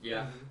 now: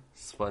 Yeah.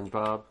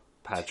 SpongeBob,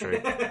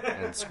 Patrick,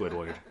 and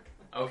Squidward.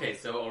 Okay,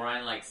 so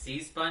Orion likes sea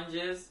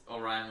sponges.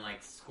 Orion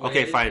likes squid.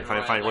 Okay, fine. and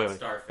Orion Wait, likes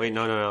starfish. wait.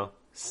 No.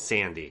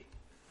 Sandy.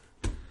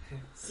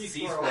 Sea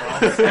Sea squirrel.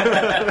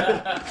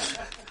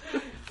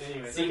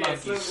 Anyways, Sea okay,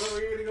 monkeys. so what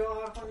were you gonna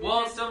go off on?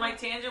 Well, so my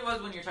tangent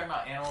was when you're talking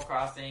about Animal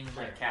Crossing,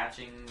 Sure. like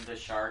catching the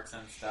sharks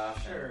and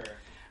stuff. Sure. And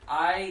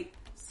I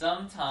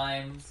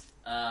sometimes,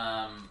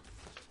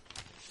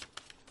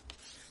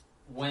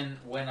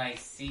 when I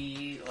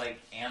see like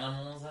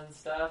animals and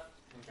stuff,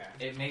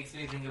 Okay. it makes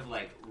me think of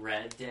like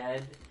Red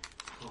Dead,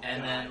 Oh,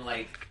 and God. then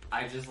like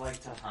I just like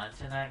to hunt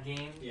in that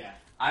game. Yeah.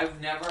 I've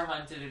never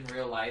hunted in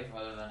real life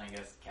other than I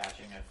guess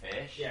catching a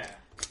fish. Yeah.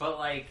 But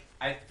like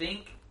I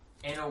think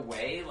in a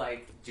way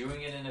like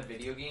doing it in a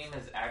video game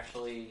is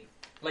actually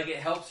like it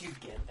helps you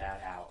get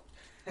that out.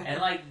 And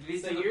like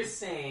So you're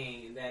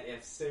saying that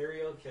if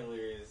serial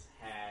killers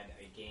had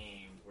a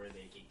game where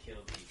they could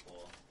kill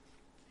people,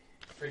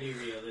 pretty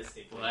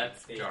realistically, Well,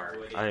 that's they dark.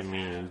 wouldn't I have-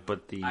 mean,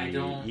 but I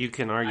don't- you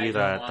can I argue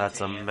don't that want that's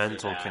to a answer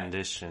mental that.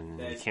 condition.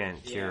 You That-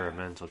 can't cure a yeah.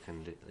 mental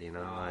condition. You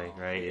know, Oh, like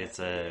right? yeah, It's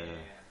a.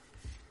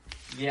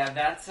 yeah,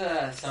 that's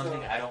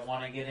something So- I don't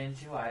want to get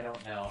into. I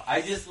don't know.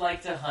 I just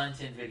like to hunt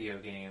in video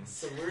games,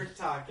 So we're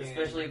talking,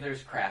 especially if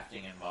there's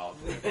crafting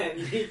involved. that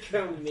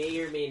Nico may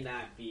or may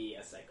not be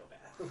a psychopath.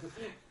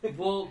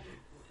 Well,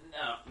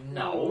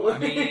 no. I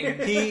mean,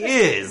 He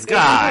is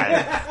God.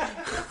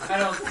 I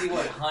don't see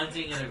what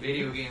hunting in a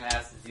video game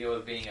has to deal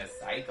with being a I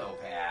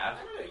psychopath.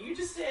 don't know. You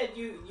just said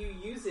you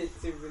use it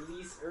to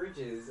release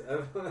urges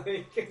of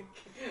like.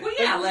 Well,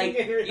 yeah, like,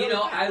 in real you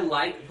know, life. I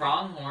like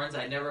pronghorns.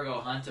 I never go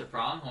hunt a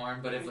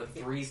pronghorn, but if a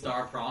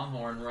 3-star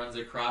pronghorn runs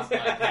across my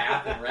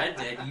path in Red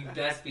Dead, you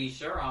best be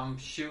sure I'm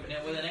shooting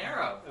it with an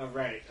arrow. All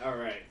right.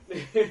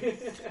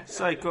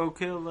 Psycho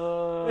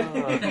killer.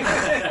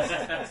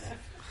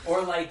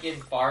 Or like in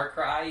Far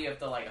Cry, you have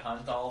to like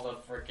hunt all the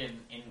freaking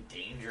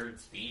endangered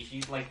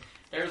species. Like,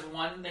 there's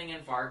one thing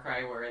in Far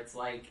Cry where it's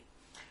like,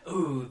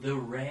 ooh, the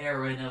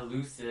rare and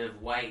elusive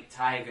white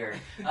tiger.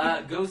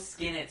 Go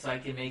skin it so I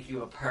can make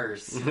you a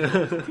purse.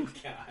 God.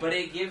 But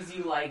it gives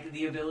you like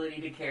the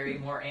ability to carry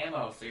more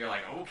ammo, so you're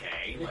like,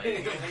 okay,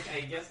 like. I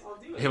guess I'll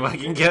do it. If I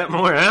can get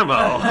more ammo.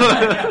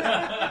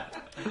 I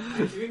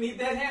do need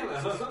that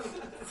ammo.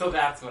 So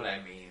that's what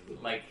I mean.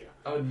 Like,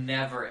 I would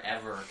never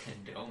ever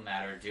condone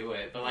that or do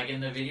it. But like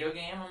in the video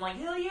game, I'm like,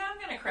 hell yeah, I'm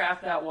gonna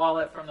craft that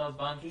wallet from those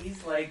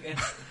monkeys. Like,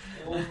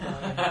 Oh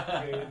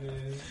my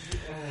goodness.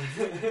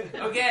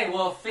 okay,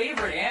 well,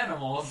 favorite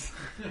animals.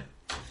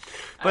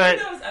 But-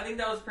 I think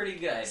that was pretty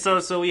good.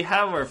 So we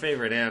have our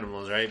favorite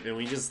animals, right? And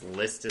we just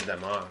listed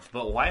them off.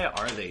 But why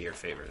are they your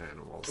favorite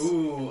animals?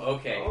 Ooh,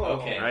 okay, Oh.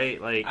 okay.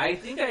 Right? Like, I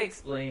think I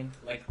explained,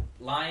 like,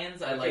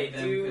 lions, I like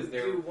them because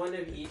they're... do one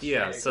of each.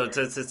 yeah. So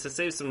category. to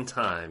save some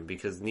time,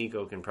 because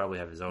Nico can probably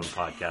have his own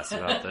podcast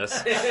about this.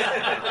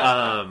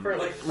 For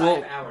like 5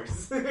 well-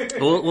 hours.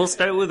 We'll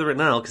start with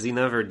Renell because he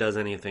never does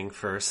anything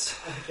first.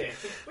 Okay.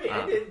 Wait,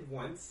 I did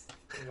once.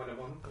 One of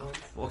them once.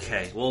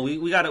 Okay. Well,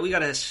 we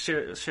gotta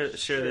share this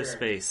Sure.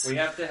 space. We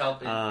have to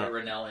help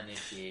Renell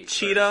initiate.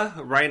 Cheetah,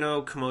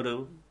 rhino,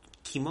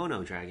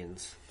 kimono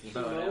dragons.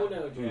 Kimono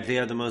dragons. They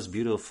are the most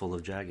beautiful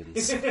of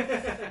dragons.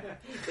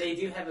 They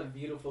do have a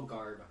beautiful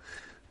garb.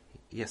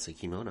 Yes, a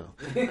kimono.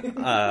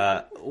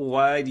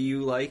 Why do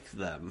you like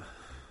them?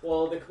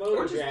 Well, the Komodo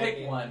Or just dragon.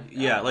 pick one.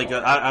 Yeah, like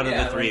out of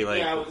Yeah, the three, like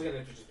yeah, I was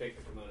gonna just pick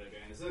the Komodo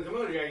dragon. So the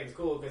Komodo dragon is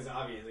cool because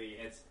obviously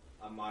it's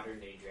a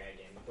modern day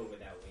dragon, but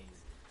without wings.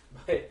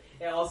 But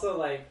it also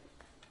like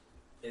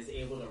is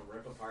able to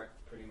rip apart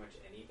pretty much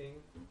anything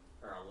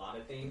or a lot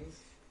of things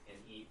and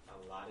eat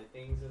a lot of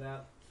things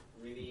without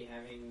really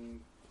having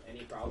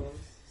any problems.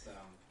 So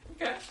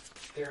Okay.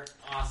 they're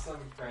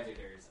awesome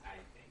predators, I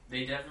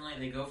think.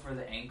 They go for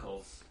the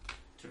ankles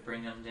to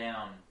bring them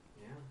down.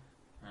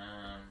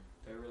 Yeah.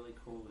 They're really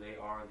cool. They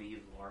are the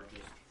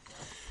largest.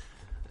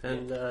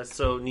 And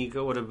so,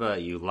 Nico, what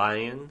about you?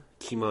 Lion,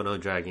 kimono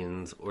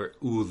dragons, or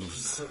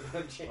wolves?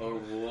 Or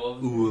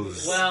wolves.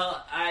 Wolves.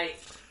 Well, I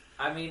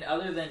mean,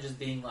 other than just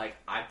being like,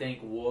 I think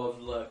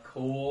wolves look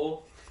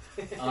cool.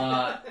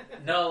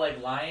 No,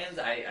 like lions,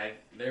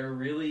 they're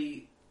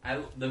really,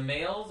 the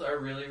males are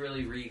really,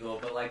 really regal,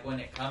 but like when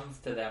it comes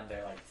to them,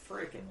 they're like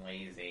freaking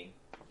lazy.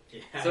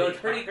 Yeah, So it's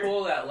they pretty are.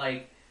 cool that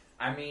like,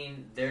 I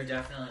mean, they're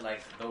definitely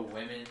like the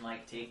women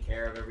like take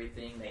care of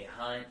everything. They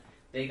hunt.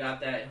 They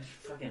got that. And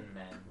fucking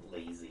men,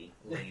 lazy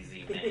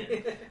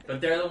men. But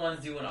they're the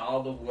ones doing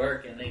all the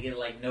work, and they get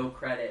like no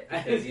credit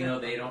because you know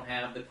they don't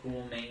have the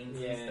cool manes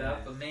and Yeah. stuff.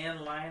 But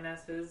man,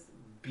 lionesses,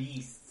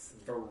 beasts,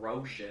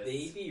 ferocious.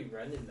 They be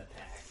running the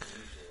pack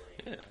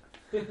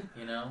usually.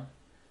 You know,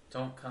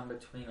 don't come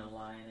between a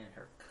lion and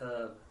her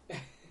cub.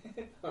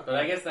 But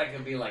I guess that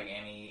could be like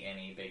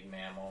any big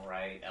mammal,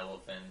 right?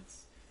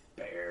 Elephants,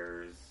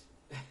 bears,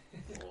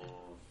 wolves.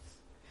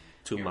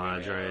 Two Here we go.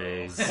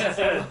 madres.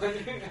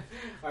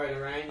 All right,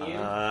 Ryan, you.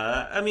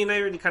 I mean, I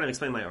already kind of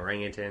explained my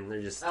orangutan.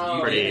 They're just Oh,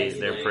 pretty. yeah, you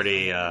they're did.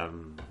 pretty.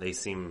 They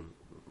seem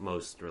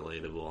most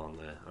relatable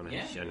on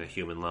a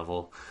human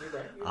level.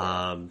 You're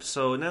right.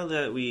 So now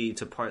that we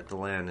depart the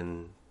land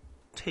and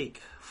take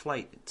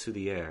flight to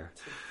the air,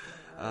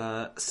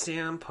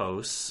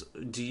 Sampos,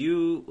 do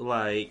you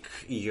like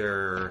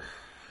your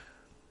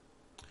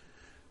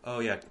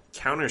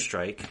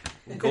Counter-Strike,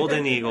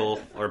 Golden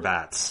Eagle, or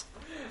bats?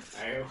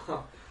 All right,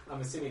 well,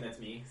 I'm assuming that's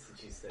me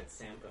since you said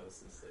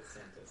Sampos instead of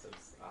Santos.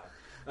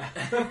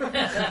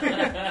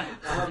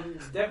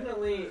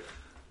 Definitely.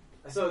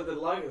 So the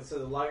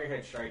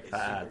loggerhead strike is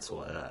That's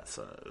super cool. what that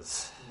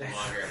says.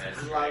 Loggerhead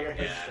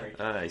Loggerhead yeah. strike.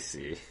 I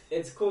see.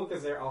 It's cool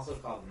because they're also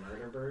called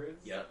murder birds.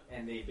 Yep.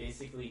 And they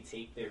basically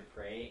take their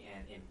prey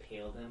and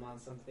impale them on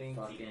something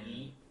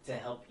Fucking- to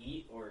help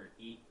eat or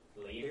eat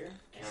later.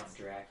 Count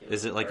Dracula.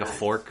 Is it like a birds.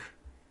 fork?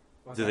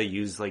 What's Do that? they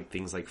use like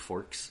things like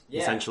forks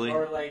Yeah, essentially?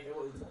 or like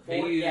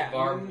They use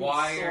barbed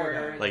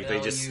wire. sorta. Like, they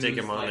they'll just stick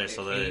use, 'em on like, there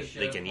so that acacia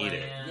they can eat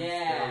it. plants,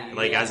 Yeah. they'll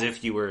Like use- as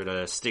if you were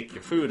to stick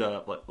your food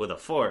up like, with a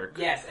fork.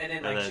 Yes, and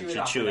then And like then chew to it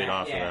off chew of it that.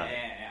 off of yeah, that.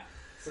 Yeah.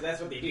 So that's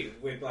what they do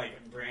with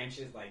like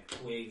branches, like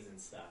twigs and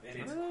stuff, and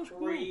it's Oh, that's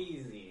cool.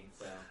 crazy.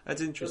 So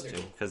That's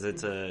interesting because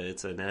it's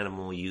an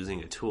animal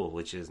using a tool,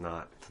 which is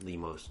not the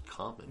most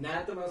common,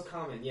 not the most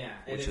common, yeah.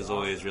 And which it's is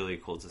always awesome. really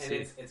cool to and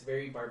see. it's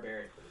very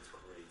barbaric, but it's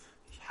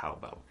great. How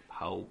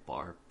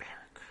barbaric?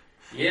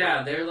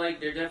 Yeah, they're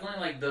definitely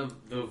like the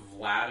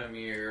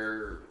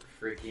Vladimir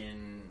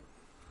freaking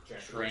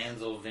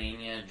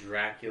Transylvania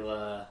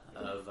Dracula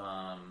of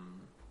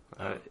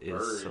That is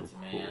birds, so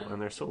man. cool,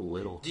 and they're so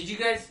little. Did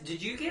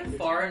you get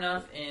far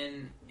enough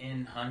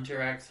in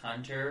Hunter x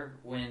Hunter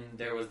when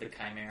there was the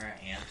Chimera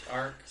Ant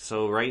arc?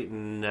 So right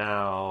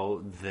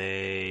now,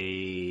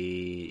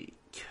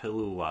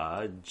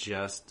 Killua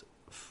just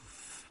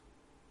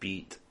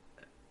beat.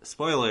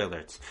 Spoiler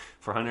alerts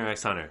for Hunter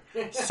x Hunter.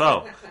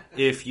 So,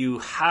 if you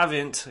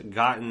haven't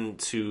gotten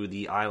to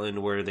the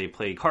island where they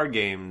play card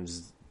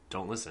games,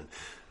 don't listen.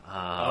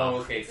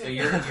 Okay. So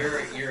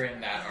you're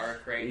in that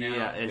arc right now.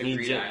 Yeah, and the he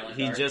Greed Island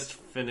he arc? just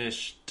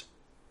finished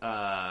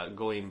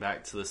going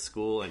back to the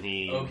school, and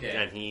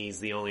he's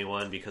the only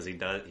one because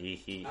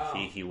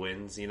he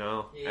wins, you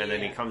know. And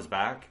then he Yeah. comes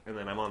back, and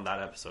then I'm on that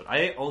episode.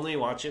 I only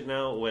watch it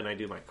now when I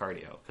do my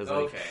cardio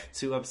because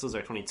 2 episodes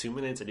are 22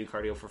 minutes. I do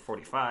cardio for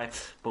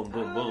 45. Boom,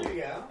 boom, boom. There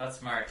you go. That's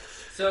smart.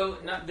 So,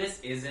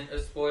 this isn't a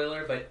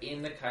spoiler, but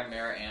in the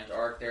Chimera Ant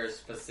arc, there's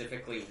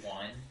specifically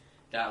one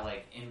that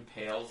like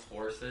impales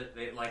horses.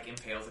 It like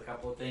impales a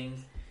couple of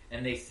things,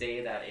 and they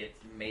say that its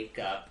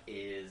makeup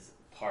is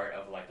part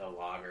of like a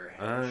loggerhead.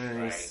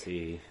 I right?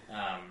 see.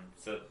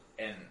 So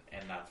and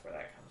that's where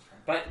that comes from.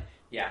 But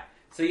yeah.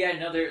 So yeah,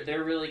 no,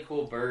 they're really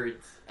cool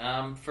birds.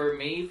 For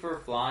me, for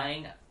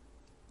flying,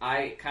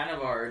 I kind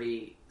of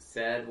already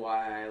said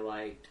why I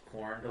liked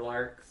corned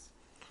larks.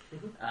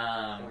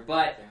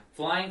 But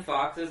flying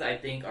foxes, I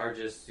think, are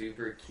just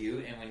super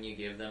cute. And when you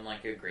give them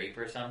like a grape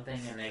or something,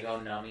 and they go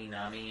nummy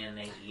nummy, and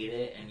they eat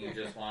it, and you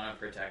just want to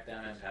protect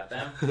them and pet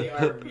them. They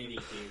are really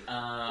cute.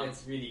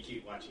 It's really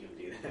cute watching them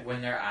do that.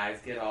 When their eyes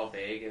get all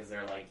big as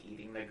they're like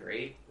eating the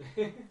grape,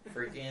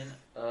 freaking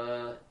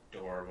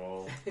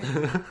adorable.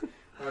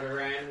 Alright,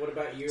 Ryan, what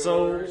about yours?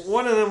 So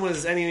one of them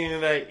was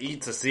anything that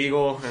eats a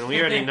seagull, and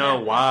we already know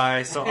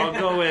why. So I'll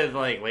go with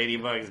like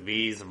ladybugs,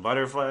 bees, and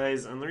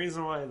butterflies. And the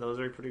reason why those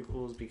are pretty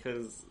cool is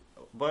because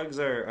bugs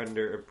are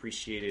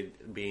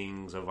underappreciated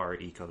beings of our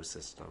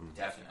ecosystem.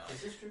 Definitely.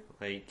 Is this true?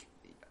 Like,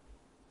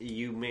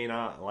 you may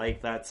not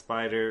like that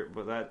spider,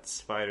 but that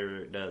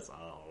spider does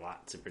a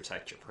lot to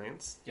protect your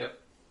plants. Yep.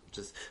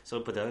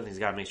 But the other thing, he's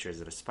got to make sure,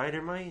 is it a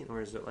spider mite or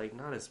is it like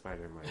not a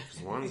spider mite?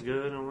 Because one's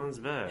good and one's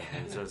bad.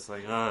 And so it's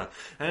like,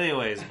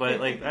 anyways, but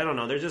like, I don't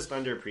know, they're just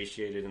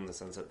underappreciated in the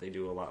sense that they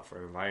do a lot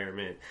for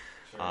environment.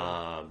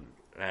 Sure.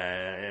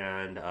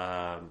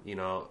 You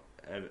know,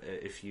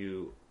 if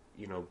you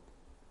know,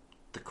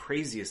 the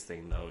craziest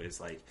thing though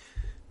is like,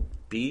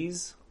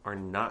 bees are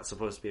not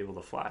supposed to be able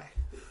to fly.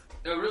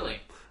 Oh, really?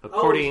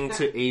 According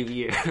to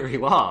aviary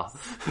law.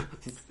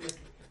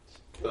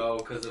 Oh,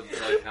 because of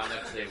like how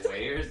much they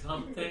weigh or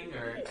something,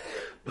 or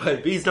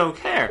But bees don't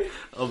care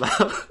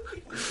about.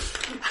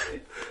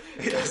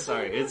 Yeah,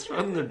 sorry, it's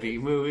from the Bee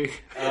Movie.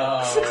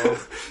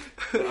 oh,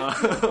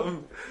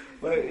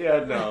 But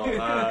yeah, no.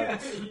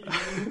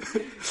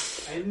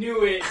 I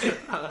knew it.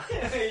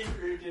 I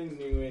freaking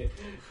knew it.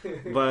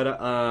 But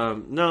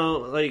no,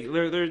 like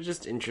they're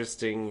just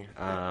interesting.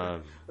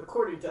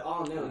 According to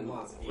all known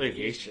laws of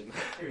Litigation.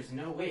 there's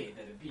no way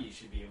that a bee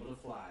should be able to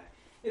fly.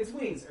 Its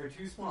wings are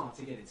too small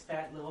to get its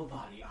fat little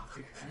body off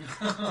the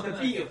ground. The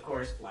bee, of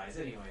course, flies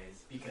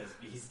anyways, because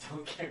bees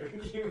don't carry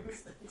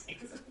wings.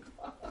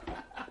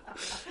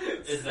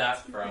 is that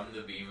from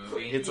the Bee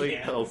Movie? It's like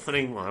Yes. the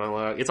opening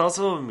monologue. It's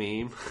also a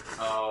meme.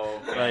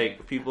 Oh, okay.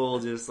 Like people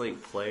just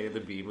like play the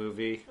Bee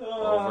Movie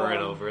over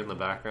and over in the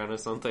background of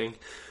something.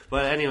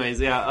 But anyways,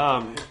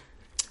 yeah.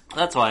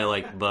 That's why I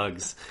like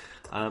bugs.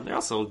 They're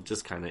also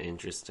just kind of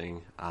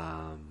interesting,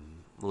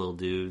 little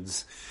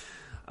dudes.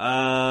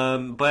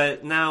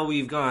 But now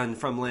we've gone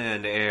from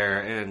land,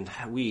 air, and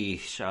we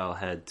shall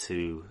head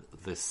to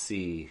the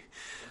sea,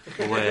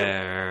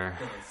 where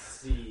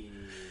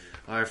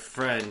our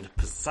friend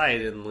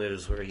Poseidon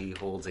lives, where he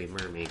holds a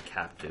mermaid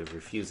captive,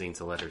 refusing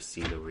to let her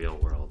see the real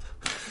world.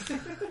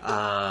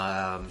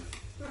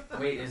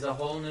 Wait, is a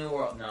whole new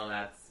world? No,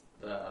 that's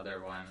the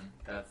other one.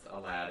 That's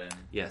Aladdin.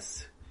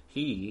 Yes,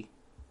 he...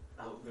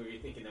 Oh, were you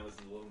thinking that was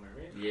the Little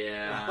Mermaid?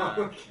 Yeah.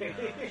 Okay.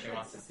 No, she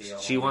wants to see a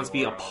whole She wants to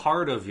be a world.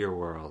 part of your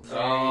world.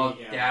 Oh, There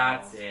you go.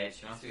 that's it.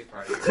 She wants to be a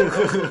part of your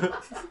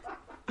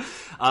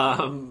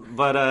world.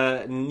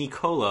 But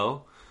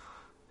Nicolo,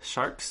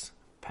 sharks,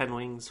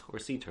 penguins, or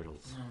sea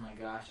turtles? Oh my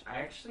gosh. I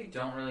actually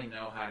don't really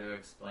know how to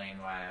explain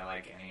why I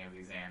like any of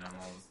these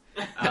animals,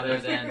 other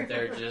than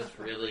they're just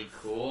really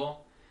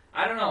cool.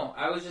 I don't know.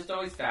 I was just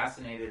always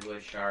fascinated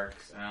with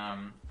sharks.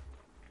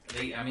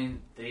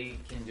 They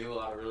can do a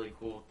lot of really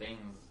cool things.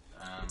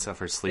 Except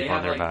for sleep they on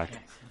have, their like,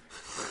 back.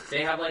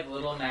 They have like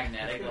little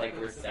magnetic like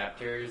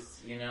receptors,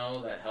 you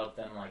know, that help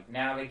them like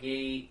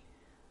navigate.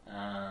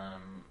 Oh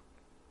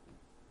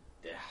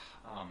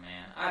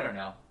man, I don't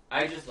know.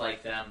 I just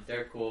like them.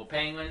 They're cool.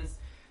 Penguins,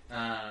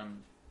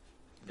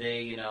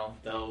 they, you know,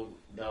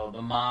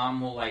 the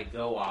mom will like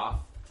go off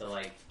to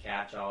like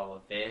catch all the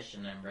fish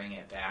and then bring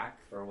it back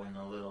for when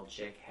the little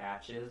chick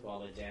hatches while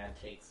the dad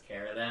takes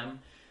care of them.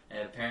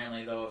 And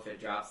apparently, though, if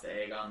it drops the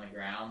egg on the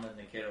ground, then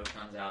the kiddo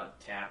comes out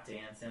tap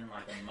dancing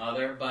like a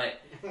mother.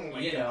 But,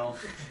 you know.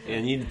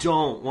 And you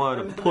don't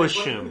want to push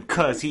him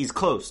because he's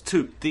close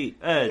to the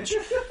edge.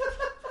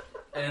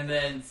 And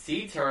then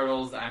sea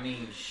turtles, I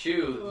mean,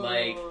 shoot.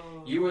 Like,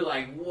 you were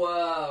like,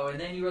 whoa. And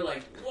then you were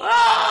like,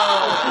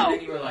 whoa. And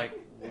then you were like,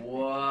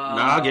 whoa.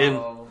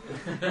 Noggin.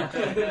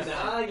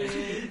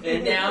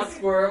 And now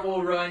Squirt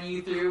will run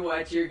you through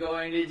what you're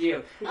going to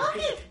do.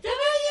 Okay.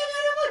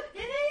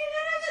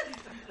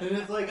 And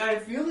it's like, I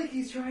feel like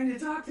he's trying to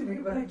talk to me,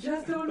 but I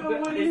just don't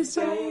know what he's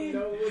saying.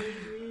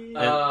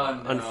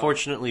 No.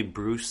 Unfortunately,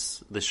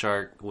 Bruce the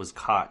shark was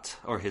caught,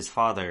 or his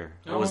father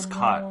was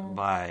caught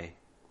by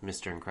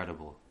Mr.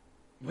 Incredible.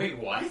 Wait,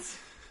 what?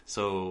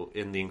 So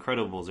in The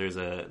Incredibles,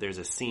 there's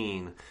a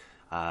scene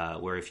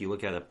where if you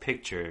look at a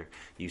picture,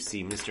 you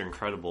see Mr.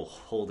 Incredible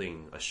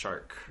holding a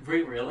shark.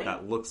 Wait, really?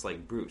 That looks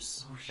like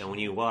Bruce. Oh, shit. And when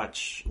you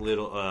watch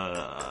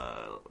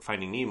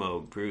Finding Nemo,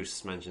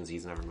 Bruce mentions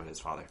he's never met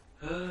his father.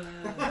 Damn.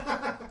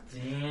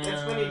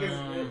 That's funny because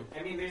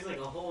I mean, there's like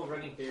a whole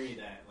running theory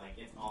that like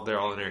it's all They're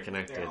all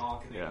interconnected. They're all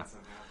connected Yeah.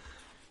 somehow.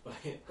 But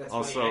that's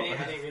Also, funny.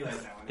 I didn't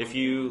realize that one. If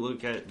you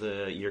look at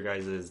your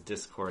guys'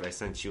 Discord, I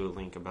sent you a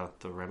link about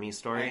the Remy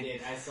story. I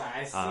did. I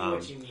see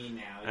what you mean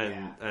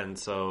now. And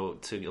so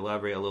to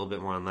elaborate a little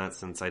bit more on that,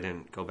 since I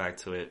didn't go back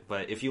to it,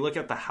 but if you look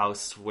at the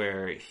house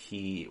where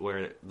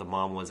the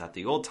mom was at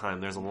the old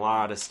time, there's a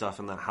lot of stuff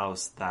in the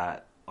house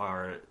that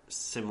are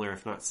similar,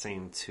 if not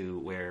same, to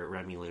where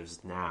Remy lives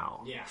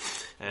now. Yeah.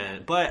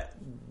 But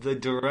the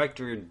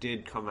director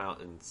did come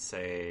out and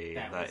say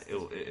that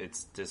was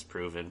it's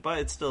disproven, but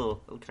it's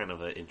still kind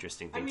of an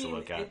interesting thing to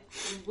look at. It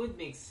would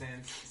make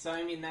sense. So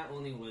I mean, not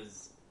only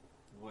was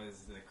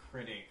the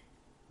critic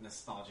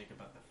nostalgic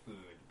about the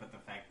food, but the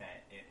fact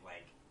that it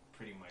like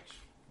pretty much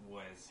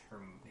was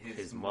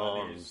his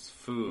mom's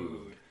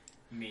food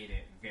made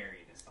it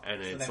very nostalgic.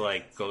 And it's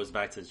like goes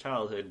back to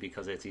childhood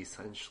because it's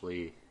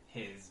essentially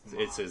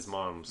his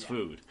mom's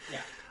food.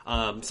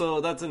 Yeah.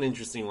 So that's an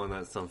interesting one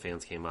that some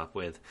fans came up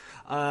with.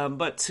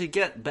 But to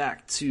get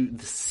back to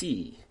the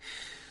sea,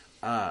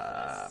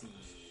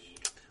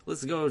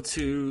 let's go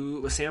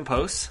to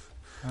Sampos.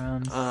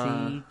 From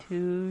sea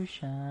to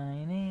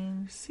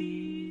shining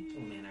sea.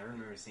 Oh man, I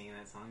remember singing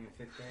that song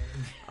in 5th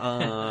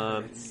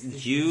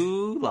grade.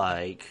 You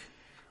like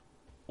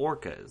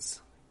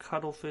orcas,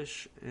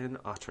 cuttlefish, and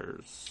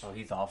otters. Oh,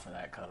 he's all for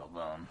that cuddle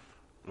bone.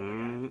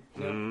 We're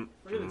going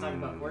to talk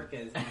about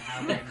orcas and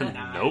how they're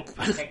not Nope.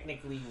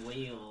 technically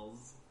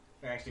whales.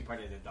 They're actually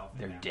part of the dolphin.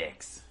 They're family.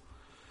 dicks.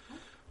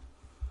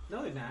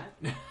 No, they're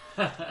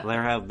not.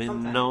 There have been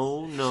Sometimes.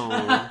 no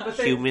known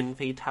human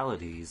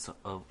fatalities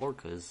of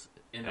orcas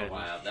In the and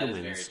wild. That is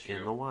humans very true.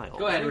 in the wild.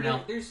 Go ahead, They're,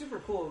 Renell. they're super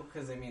cool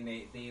because I mean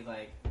they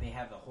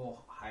have the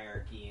whole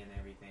hierarchy and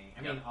everything.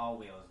 I mean Yep. all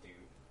whales do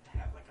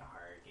have like a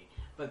hierarchy,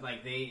 but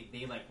like they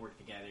like work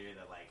together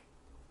to like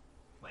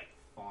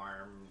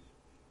farm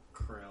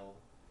krill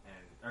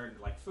or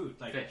like food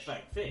like Fish.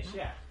 fish,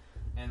 yeah,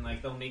 and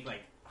like they'll make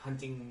like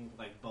hunting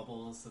like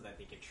bubbles so that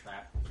they could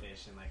trap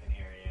fish in like an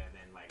area and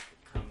then like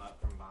come up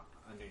from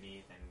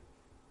underneath and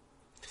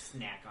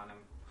snack on them.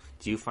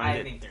 Do you find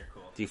I think they're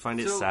cool. Do you find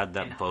it So- sad and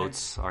that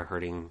boats are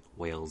hurting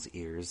whales'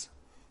 ears?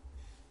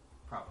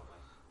 Probably.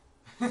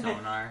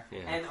 Sonar. Yeah.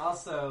 And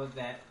also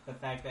that the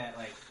fact that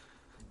like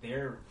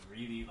they're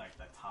really like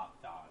the top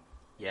dog.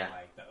 Yeah. In,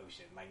 like the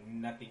ocean. Like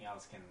nothing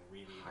else can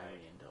really Highly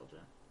like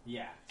indulgent.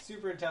 yeah.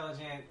 Super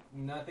intelligent.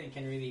 Nothing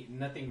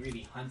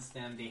really hunts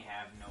them. They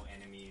have no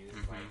enemies.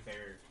 Mhm. Like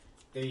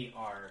they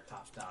are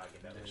top dog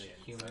in the They're ocean.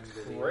 the humans So of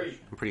it's the great. ocean.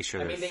 I'm pretty sure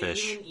I they're mean they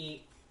fish. even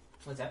eat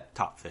what's that?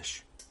 Top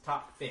fish.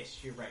 Top fish.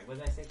 You're right. What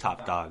did I say?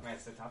 Top dog. Right,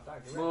 it's the top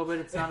dog. You're right. Well, but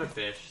it's not a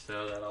fish,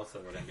 so that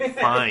also wouldn't be.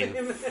 Fine.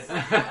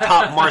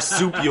 Top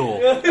marsupial.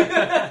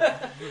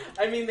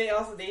 I mean, they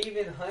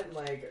even hunt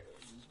like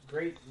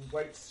great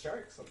white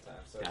sharks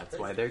sometimes. So it's That's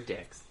crazy. why they're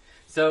dicks.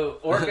 So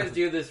orcas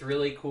do this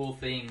really cool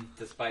thing,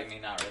 despite me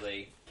not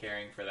really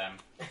caring for them.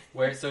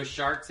 Where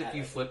sharks, if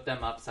you flip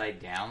them upside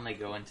down, they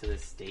go into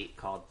this state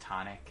called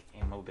tonic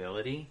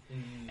immobility,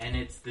 and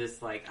it's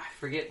this like I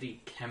forget the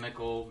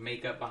chemical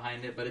makeup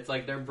behind it, but it's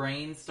like their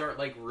brains start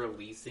like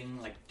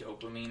releasing like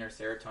dopamine or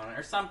serotonin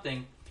or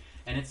something,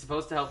 and it's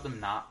supposed to help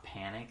them not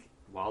panic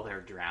while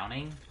they're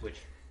drowning, which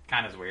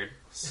kind of is weird.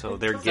 So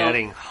they're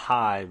getting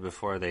high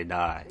before they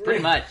die.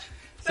 Pretty much.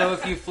 So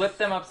if you flip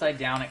them upside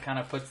down, it kind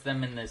of puts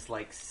them in this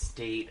like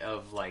state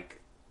of like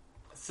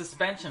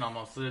suspension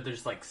almost, so that they're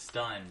just like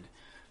stunned.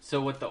 So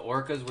what the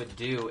orcas would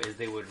do is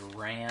they would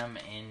ram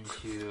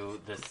into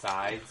the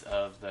sides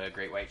of the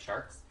great white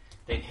sharks.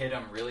 They'd hit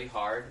them really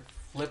hard,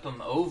 flip them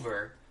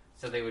over,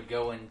 so they would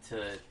go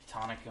into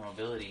tonic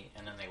immobility,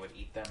 and then they would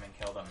eat them and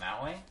kill them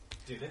that way.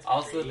 Dude, that's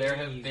Also, there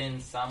crazy. have been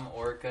some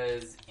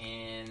orcas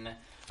in,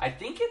 I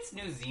think it's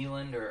New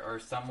Zealand or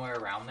somewhere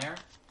around there,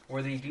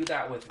 where they do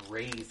that with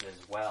rays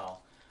as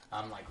well,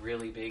 like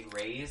really big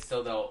rays.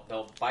 So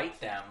they'll bite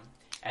them,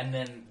 and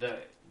then the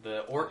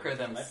orca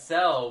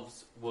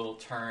themselves will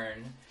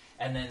turn,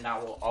 and then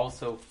that will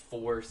also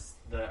force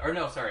the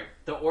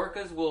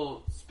orcas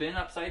will spin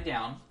upside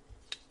down,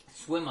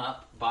 swim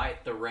up,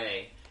 bite the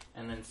ray,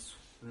 and then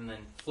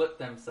flip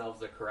themselves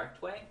the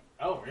correct way.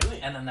 Oh,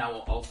 really? And then that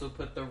will also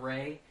put the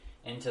ray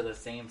into the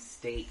same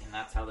state, and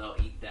that's how they'll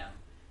eat them.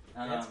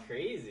 That's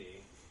crazy.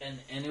 And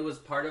it was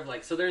part of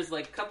like, so there's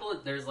like a couple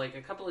of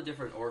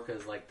different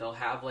orcas. Like they'll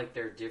have like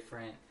their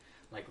different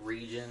like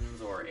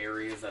regions or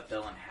areas that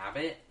they'll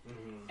inhabit,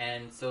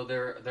 and so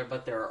there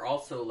are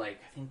also like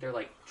I think they're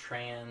like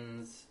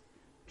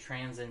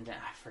transcendent.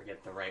 I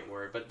forget the right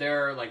word, but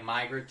they're like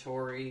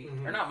migratory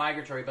or not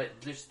migratory, but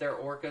just they're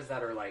orcas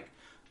that are like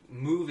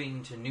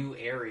moving to new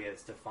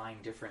areas to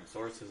find different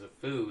sources of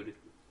food,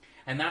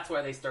 and that's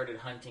why they started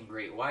hunting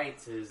great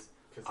whites. Is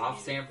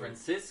off San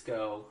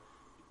Francisco,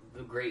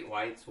 the great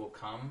whites will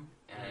come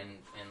and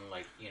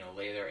like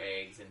lay their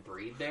eggs and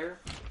breed there,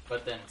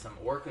 but then some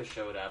orcas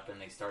showed up and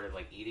they started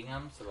like eating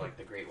them, so like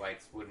the great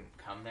whites wouldn't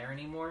come there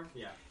anymore.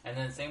 Yeah. And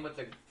then same with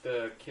the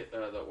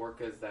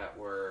orcas that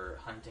were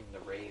hunting the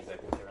rays. I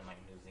think they were in like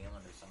New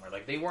Zealand or somewhere.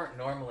 Like they weren't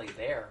normally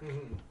there,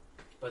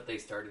 but they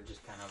started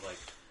just kind of like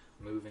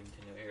moving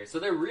to new areas. So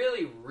they're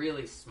really,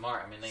 really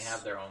smart. I mean, they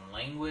have their own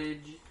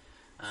language.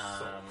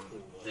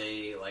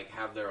 They like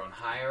have their own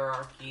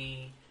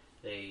hierarchy.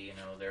 They,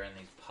 they're in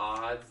these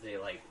pods.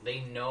 They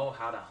know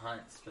how to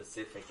hunt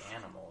specific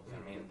animals.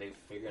 I mean, they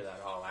figure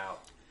that all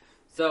out.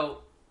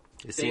 So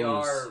they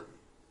are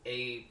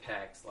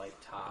apex,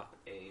 top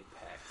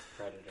apex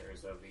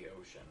predators of the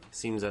ocean.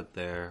 Seems that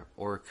their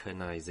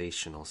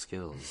organizational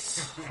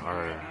skills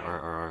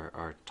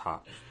are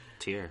top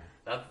tier.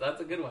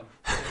 That's a good one.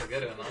 That's a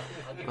good one.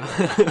 I'll give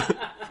you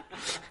that.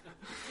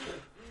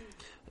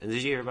 And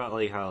did you hear about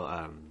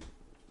how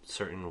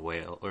certain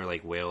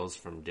whales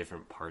from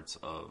different parts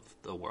of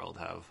the world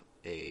have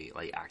a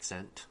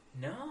accent?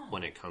 No.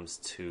 When it comes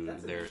to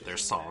their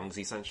songs,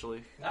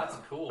 essentially. That's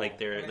cool. They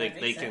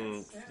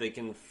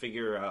can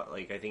figure out,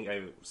 I think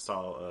I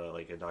saw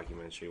a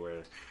documentary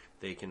where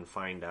they can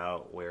find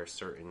out where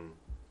certain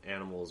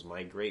animals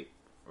migrate,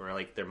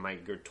 or their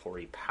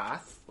migratory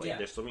path,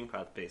 their swimming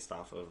path based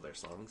off of their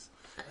songs.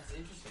 That's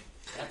interesting.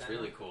 That's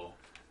really cool.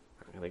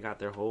 They got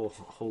their whole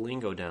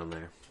lingo down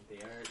there.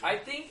 I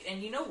think,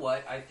 and you know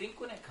what? I think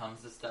when it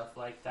comes to stuff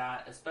like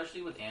that,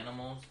 especially with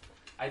animals,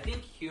 I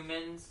think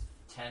humans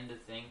tend to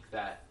think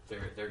that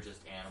they're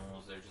just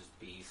animals, they're just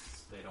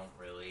beasts. They don't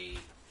really,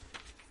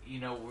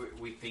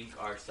 we think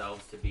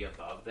ourselves to be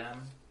above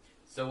them.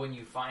 So when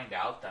you find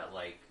out that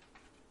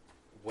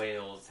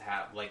whales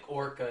have,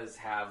 orcas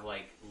have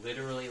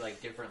literally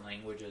different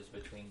languages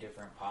between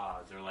different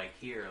pods, or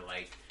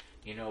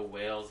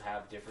whales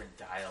have different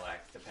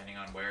dialects depending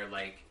on where,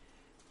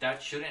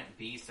 that shouldn't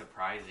be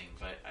surprising,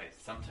 but I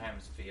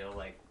sometimes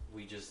feel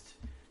we just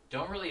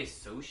don't really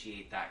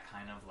associate that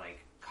kind of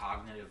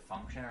cognitive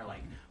function or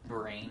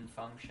brain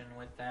function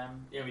with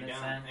them. Yeah, we in a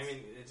don't. sense. I mean,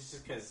 it's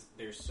just because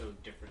they're so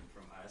different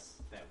from us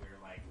that we're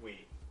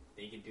wait,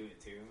 they can do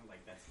it too?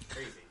 That's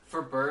crazy.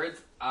 For birds,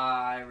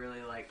 I really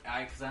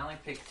because I only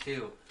picked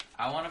two.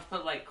 I want to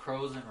put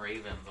crows and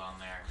ravens on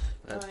there.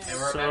 That's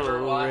And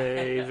remember why?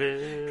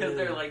 Raven. Because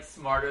they're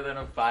smarter than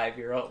a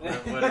 5-year-old or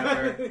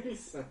whatever.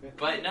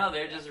 But no,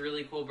 they're just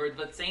really cool birds.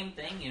 But same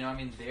thing, I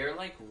mean, they're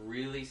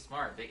really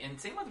smart. And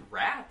same with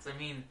rats. I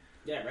mean,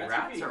 Yeah,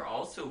 rats are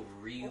also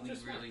really,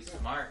 really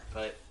smart.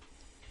 But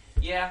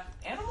yeah,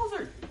 animals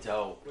are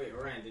dope. Wait,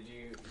 Ryan, did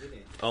you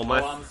didn't? Oh,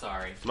 I'm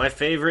sorry. My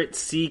favorite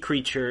sea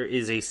creature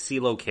is a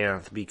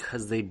coelacanth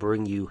because they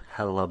bring you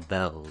hella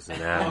bells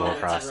in Animal that's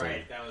Crossing.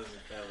 right. That was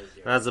yours.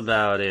 That's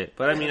about it.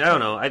 But I mean, I don't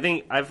know. I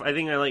think I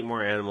like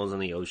more animals in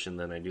the ocean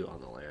than I do on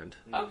the land.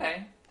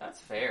 Okay,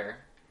 that's fair.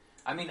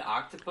 I mean,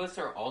 octopus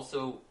are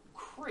also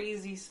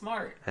crazy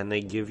smart. And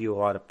they give you a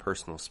lot of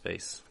personal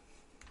space.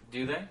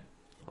 Do they?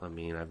 I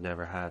mean, I've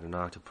never had an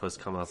octopus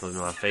come up in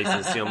my face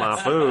and steal my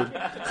food.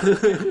 That's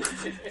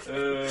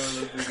a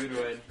good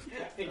one.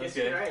 I guess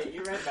Okay. you're right.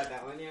 You're right about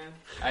that one,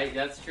 yeah.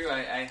 That's true.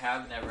 I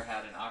have never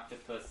had an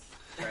octopus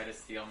try to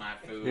steal my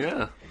food.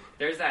 Yeah.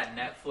 There's that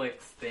Netflix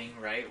thing,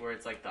 right, where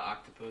it's the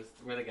octopus,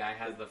 where the guy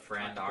has the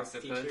friend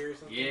octopus. teacher or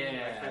something?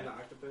 Yeah. My friend the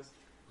octopus.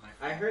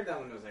 I heard that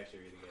one was actually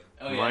really good.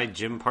 Oh, yeah. My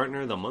gym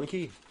partner, the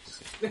monkey.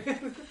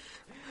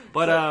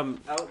 But Oh,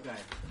 God.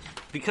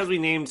 because we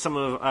named some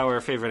of our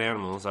favorite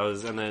animals,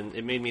 and then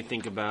it made me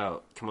think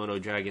about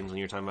Komodo dragons when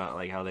you're talking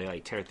about how they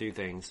tear through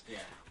things. Yeah.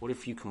 What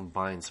if you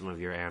combine some of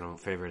your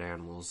favorite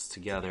animals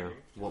together?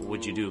 What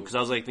would you do? Because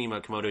I was thinking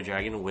about Komodo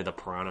dragon with a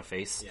piranha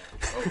face. Yeah.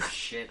 Oh,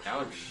 shit. That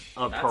would be...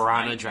 A that's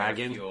piranha nightmare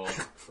dragon. fuel.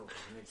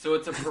 So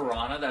it's a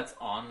piranha that's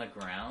on the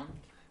ground?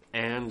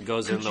 And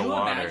goes Could in the you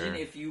water. imagine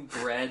if you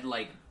bred,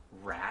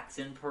 rats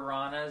in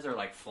piranhas or,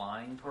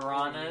 flying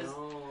piranhas?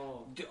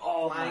 No.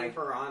 Oh, Flying my...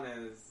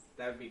 piranhas.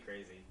 That would be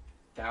crazy.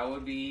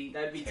 That'd be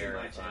That'd be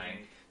terrifying. too much, I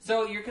think.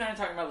 So you're kind of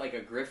talking about a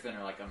griffin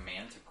or a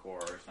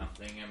manticore or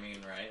something. I mean,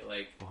 right?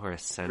 Or a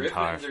centaur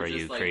griffins are for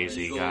you just,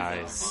 crazy eagles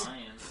guys. and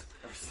lions.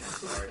 Or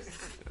centaurs.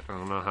 I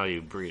don't know how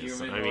you breed.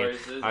 Human I mean,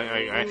 voices.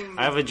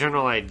 I have a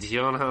general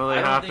idea on how they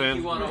I don't happen. think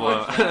you want to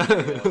watch that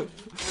video.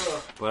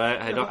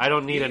 But I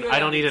don't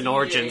need an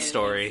origin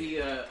story. See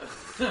a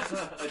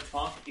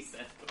donkey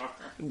centaur.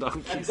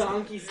 A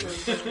donkey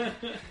centaur.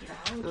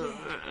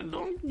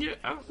 Don't get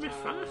out me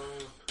fast.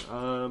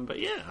 But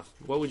yeah,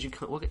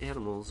 what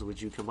animals would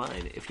you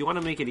combine? If you want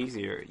to make it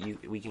easier,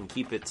 we can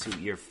keep it to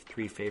your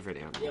 3 favorite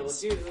animals. Yeah,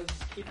 let's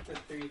just keep the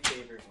 3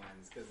 favorite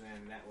ones, because then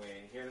that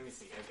way... Here, let me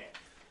see. Okay.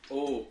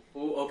 Oh,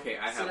 okay,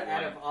 I have So one.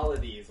 out of all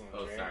of these ones,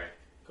 Oh, right? sorry.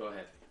 Go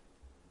ahead.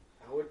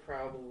 I would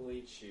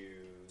probably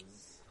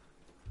choose...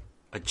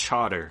 A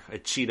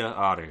cheetah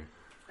otter.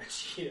 a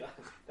cheetah.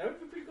 That would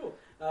be pretty cool.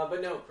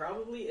 But no,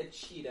 probably a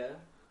cheetah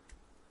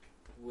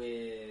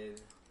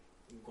with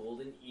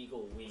golden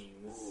eagle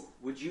wings. Ooh.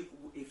 Would you,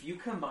 if you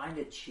combined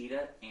a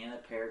cheetah and a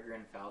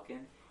peregrine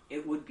falcon,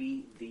 it would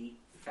be the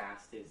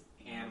fastest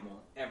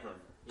animal Ever.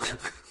 Yeah.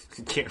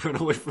 You can't run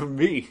away from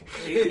me.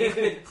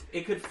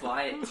 It could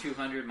fly at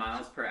 200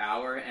 miles per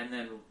hour, and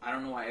then I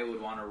don't know why it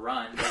would want to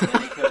run, but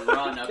then it could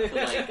run up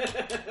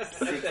to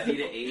 60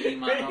 to 80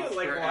 miles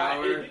per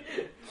hour.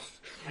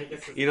 I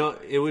guess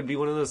it's It would be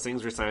one of those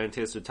things where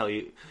scientists would tell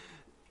you,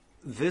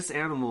 this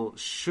animal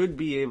should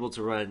be able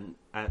to run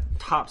at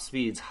top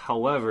speeds.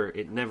 However,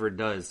 it never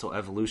does. So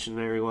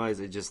evolutionary wise,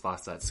 it just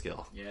lost that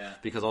skill Yeah.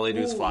 because all they do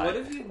is fly. What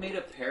if you made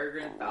a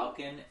peregrine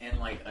falcon and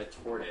like a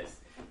tortoise?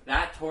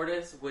 That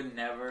tortoise would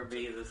never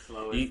be the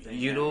slowest thing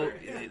You know,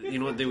 ever. you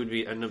know what they would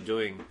end up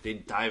doing?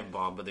 They'd dive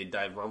bomb, but they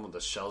dive bomb with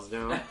the shells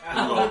down.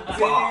 Oh,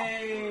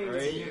 dang.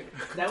 Right?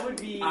 That would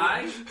be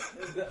I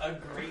a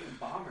great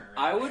bomber.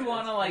 I would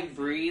want to like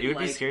breed. It would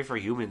like, be scary for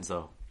humans,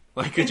 though.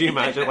 Like, could you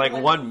imagine, like,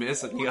 one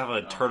miss and you have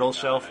a turtle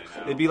shell?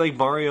 It'd be like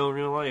Mario in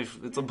real life.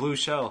 It's a blue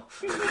shell.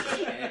 Shit,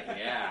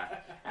 yeah.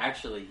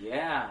 Actually,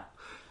 yeah.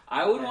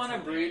 I would That's want to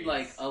breed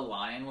like hilarious. a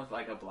lion with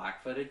like a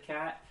black-footed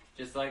cat.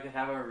 Just like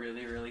have a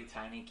really, really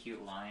tiny,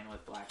 cute lion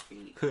with black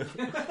feet.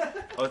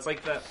 Oh, it's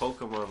like that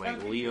Pokemon,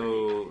 like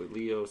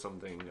Leo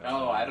something.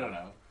 Oh, I don't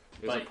know.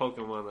 There's Like- a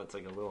Pokemon that's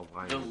like a little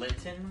lion. The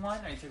Litten one?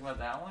 Are you talking about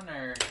that one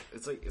or?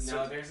 It's like it's No,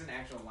 like, there's an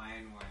actual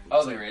lion one. Oh,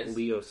 it's there like is?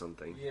 Leo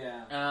something.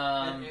 Yeah.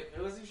 Um. it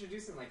was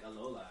introduced in like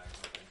Alola or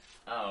something.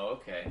 Oh,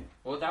 okay.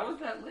 Well, that was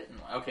that Litten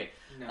one. Okay.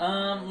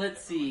 No,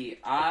 Let's see.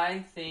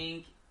 I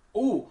think.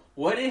 Ooh,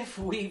 what if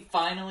we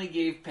finally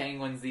gave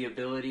penguins the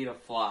ability to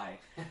fly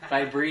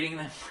by breeding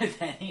them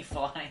with any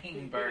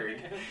flying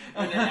bird?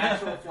 An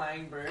actual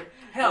flying bird.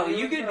 Hell,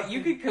 you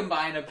could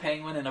combine a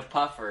penguin and a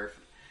puffer,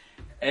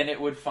 and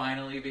it would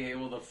finally be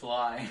able to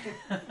fly.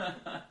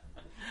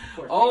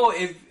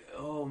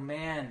 Oh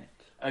man,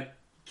 a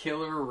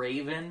killer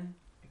raven,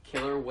 a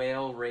killer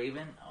whale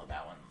raven. Oh,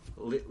 that one.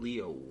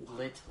 Leo.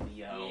 Lit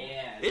Leo.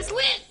 Yeah. It's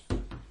lit.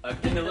 A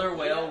killer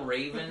whale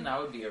raven. That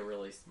would be a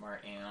really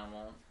smart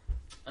animal.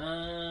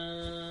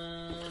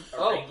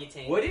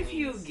 Orangutan What if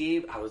you wings.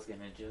 gave? I was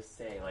gonna just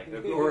say like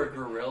or a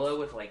gorilla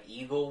with like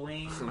eagle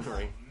wings.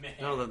 Right.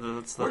 No,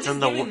 that's We're in just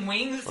the. giving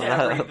wings to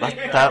That,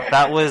 everything.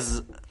 that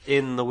was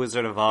in the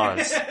Wizard of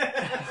Oz.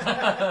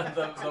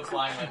 the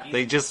flying monkeys.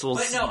 They just will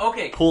But no,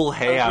 okay. pull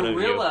hay out of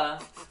you.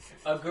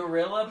 A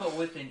gorilla, but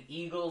with an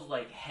eagle's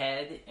like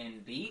head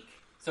and beak.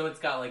 So it's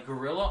got like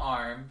gorilla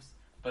arms,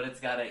 but it's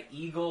got an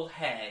eagle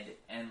head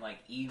and like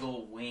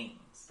eagle wings.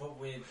 But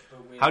with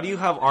How do you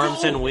have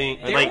arms and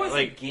wings? There Like, was a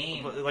like,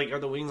 game. like, are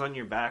the wings on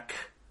your back?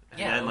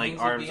 Yeah, and the like wings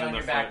would arms be on on the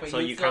your back, front, but so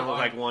you'd you still kind of look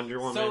arm- like Wonder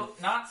Woman. So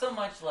not so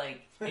much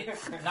like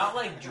not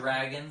like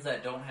dragons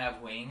that don't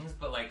have wings,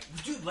 but like,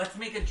 dude, let's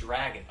make a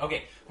dragon.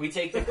 Okay, we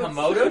take the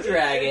Komodo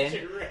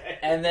dragon,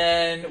 and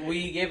then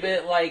we give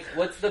it like,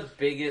 what's the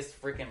biggest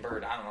freaking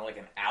bird? I don't know, like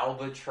an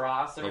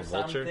albatross or A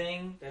vulture?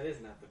 something. That is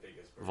not the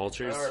biggest bird.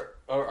 Vultures.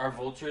 Or are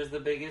vultures the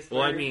biggest?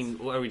 Well, I birds? mean,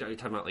 what are we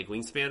talking about? Like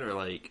wingspan or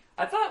like?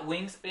 I thought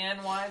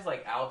wingspan wise,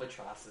 like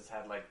albatrosses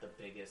had like the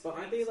biggest. But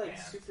aren't they like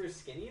wingspan. super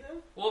skinny though?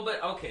 Well,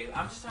 but okay,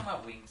 I'm just talking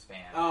about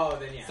wingspan. Oh,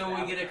 then yeah. So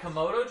we get a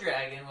Komodo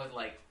dragon with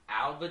like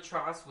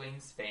albatross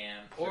wingspan,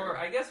 or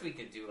I guess we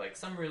could do like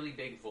some really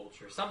big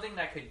vulture, something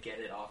that could get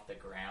it off the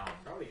ground,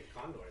 Probably a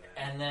condor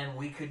then. and then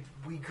we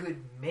could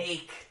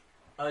make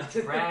a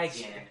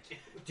dragon.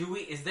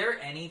 Is there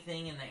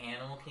anything in the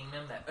animal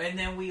kingdom that, and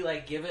then we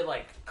like give it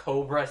like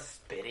cobra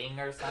spitting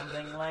or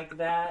something like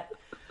that?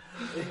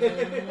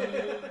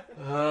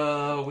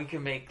 We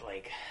can make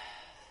like,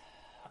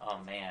 oh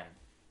man.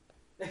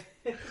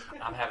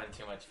 I'm having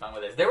too much fun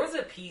with this. There was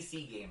a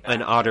PC game. back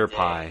An in otter the day.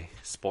 pie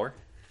spore.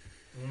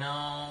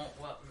 No,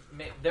 well,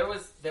 there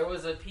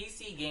was a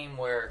PC game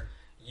where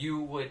you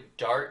would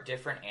dart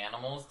different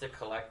animals to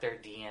collect their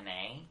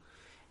DNA,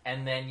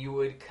 and then you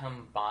would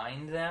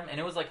combine them, and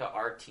it was like a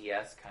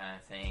RTS kind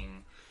of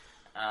thing.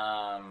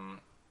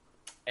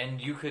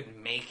 And you could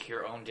make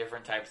your own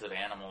different types of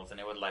animals, and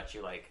it would let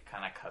you like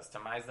kind of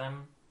customize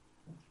them.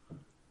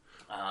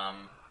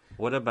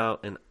 What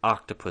about an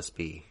octopus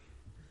bee?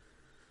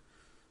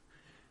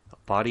 A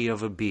body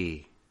of a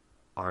bee,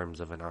 arms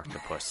of an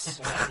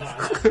octopus.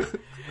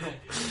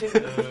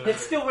 It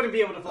still wouldn't be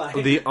able to fly.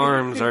 The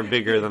arms are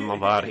bigger than the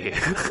body.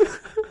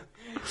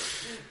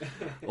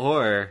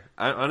 Or,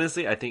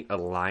 honestly, I think a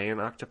lion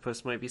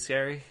octopus might be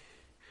scary.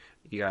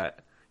 You got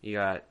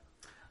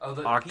Oh,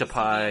 the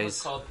Octopi. PC game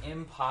was called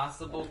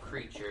Impossible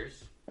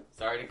Creatures.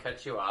 Sorry to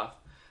cut you off,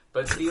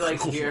 but see,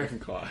 like here,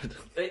 God.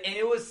 and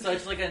it was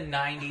such like a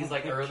 '90s,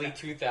 like early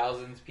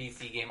 2000s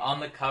PC game.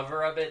 On the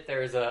cover of it,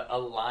 there's a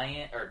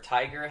lion or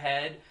tiger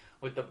head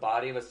with the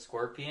body of a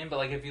scorpion. But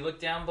like if you look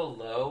down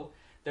below,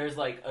 there's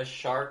like a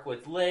shark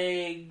with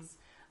legs,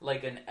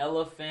 like an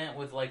elephant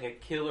with like a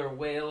killer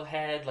whale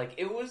head. Like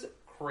it was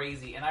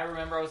crazy, and I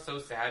remember I was so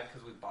sad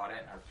because we bought it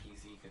and our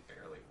PC could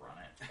barely run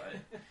it.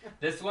 But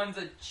this one's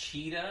a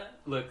cheetah.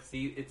 Look,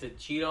 see, it's a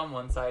cheetah on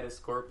one side, a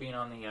scorpion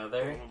on the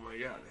other, Oh my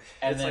God.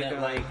 and It's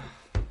then like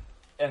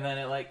and then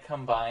it like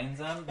combines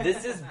them.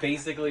 This is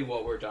basically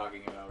what we're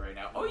talking about right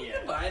now. Oh, you Yeah.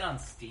 can buy it on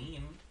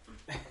Steam.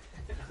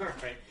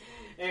 Alright.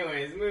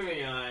 Anyways,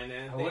 moving on.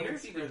 I wonder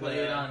if you could play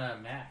it on a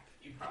Mac.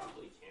 You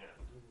probably can.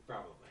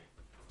 Probably.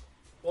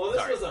 Well,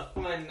 this Sorry. was a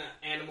fun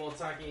animal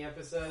talking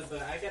episode,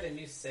 but I got a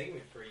new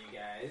segment for you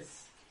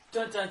guys.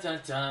 Dun dun dun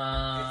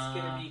dun.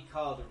 It's gonna be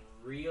called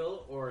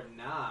Real or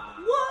Nah.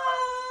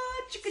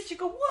 What? chicka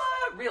chicka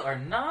what? Real or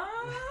not?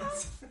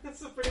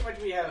 So pretty much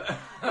we have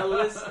a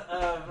list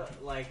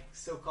of like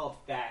so-called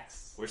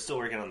facts. We're still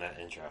working on that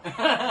intro.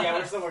 Yeah,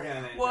 we're still working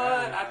on it. What?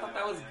 I thought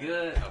that was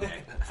good.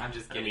 Okay, I'm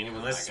just I kidding. mean, It was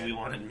unless not we good.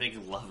 wanted to make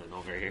loving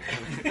over here.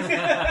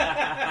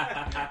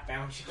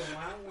 Bounce,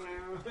 wow,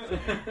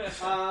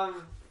 wow.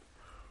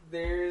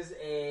 There's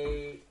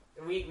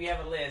we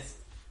have a list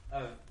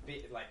of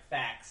like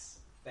facts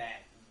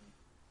that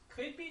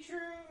could be true,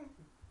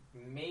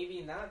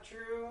 maybe not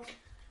true,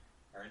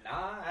 or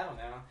not. I don't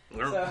know.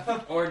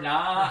 So, Or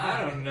not?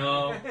 I don't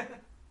know.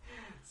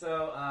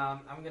 so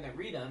I'm gonna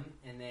read them,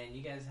 and then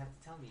you guys have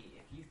to tell me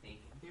if you think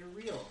they're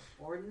real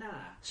or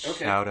not.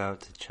 Okay. Shout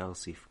out to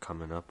Chelsea for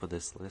coming up with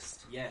this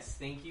list. Yes,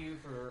 thank you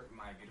for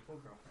my beautiful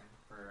girlfriend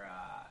for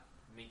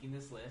making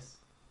this list.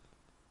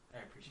 I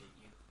appreciate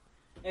you.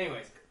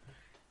 Anyways,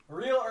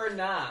 real or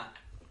not,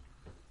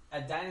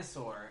 a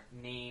dinosaur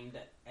named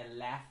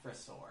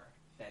Elaphrosaur.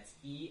 That's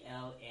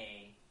ELAPHRO.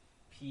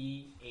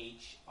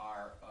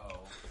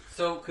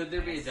 So, could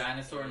there be a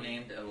dinosaur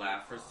named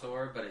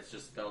Elaphrosaur, but it's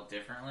just spelled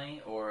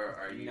differently? Or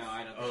are you... No,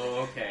 I don't think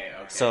Oh, okay,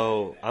 okay.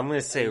 So I'm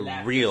gonna say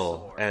Elaphrosaur.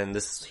 real, and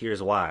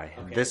here's why.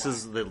 Okay, This why?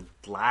 is the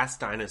last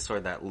dinosaur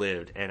that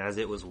lived, and as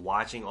it was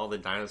watching all the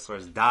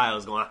dinosaurs die, it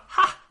was going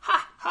ha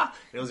ha ha.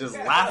 It was just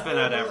laughing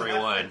at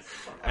everyone,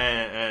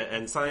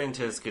 and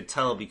scientists could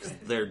tell because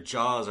their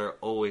jaws are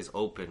always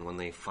open when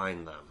they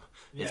find them.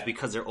 It's Yeah.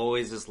 because they're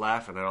always just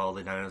laughing at all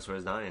the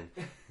dinosaurs dying.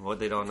 What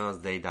they don't know is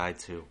they died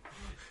too.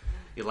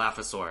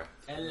 Elaphrosaur.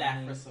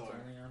 Elaphrosaur.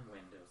 Only on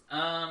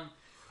Windows.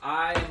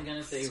 I am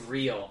gonna say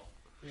real.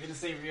 You're gonna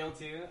say real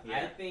too? Yeah.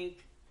 I think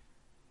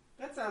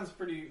that sounds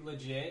pretty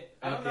legit.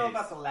 I don't know Okay.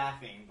 about the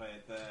laughing,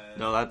 but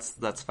No, that's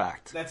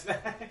fact. that's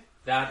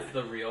That's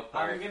the real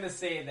part. I'm gonna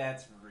say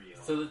that's real.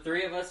 So the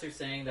three of us are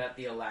saying that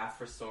the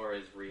Elaphrosaur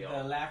is real. The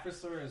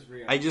Elaphrosaur is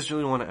real. I just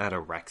really want to add a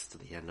Rex to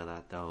the end of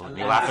that, though.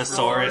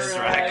 Elaphrosaurus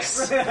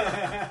Elaphrosaurus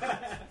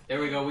Rex.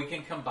 There we go. We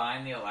can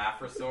combine the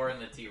Elaphrosaur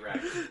and the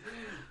T-Rex.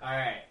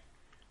 Alright.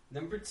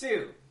 Number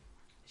 2.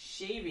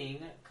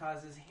 Shaving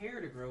causes hair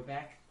to grow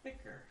back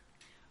thicker.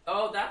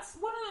 Oh, that's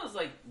one of those,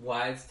 like,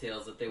 wives'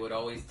 tales that they would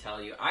always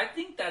tell you. I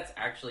think that's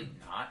actually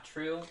not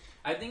true.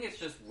 I think it's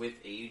just with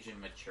age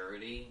and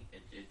maturity,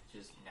 it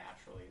just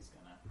naturally is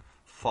gonna...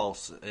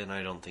 False, and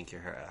I don't think your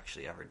hair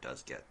actually ever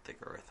does get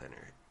thicker or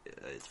thinner.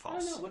 It's I don't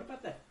know. false. What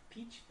about that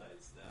peach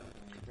fuzz,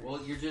 though? Well,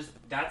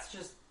 that's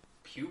just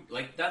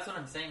like, that's what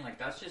I'm saying. Like,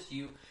 that's just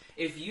you.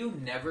 If you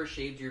never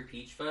shaved your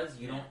peach fuzz,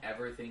 you don't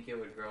ever think it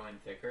would grow in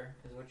thicker,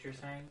 is what you're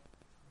saying?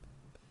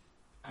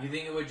 You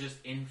think it would just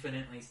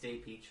infinitely stay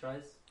peach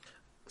fuzz?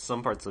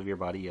 Some parts of your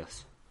body,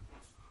 yes.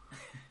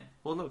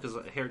 Well, no, because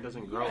hair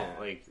doesn't grow. Yeah.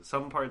 Like,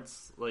 some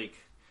parts, like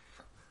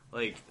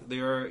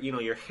there are,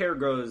 your hair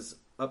grows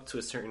up to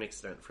a certain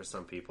extent for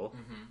some people.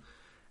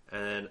 Mm-hmm.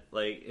 And,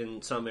 like,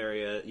 in some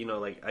area,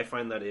 like, I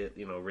find that it,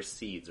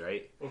 recedes,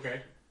 right?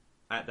 Okay.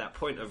 At that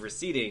point of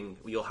receding,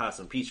 you'll have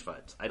some peach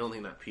fuzz. I don't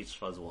think that peach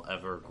fuzz will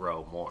ever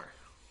grow more.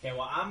 Okay,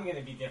 well, I'm going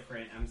to be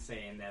different. I'm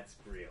saying that's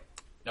real.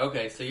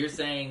 Okay, so you're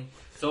saying...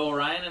 So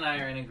Orion and I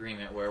are in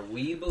agreement where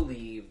we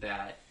believe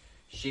that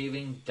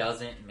shaving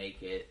doesn't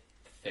make it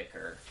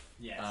thicker.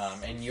 Yes.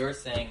 And you're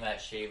saying that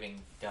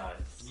shaving does.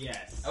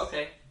 Yes.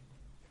 Okay.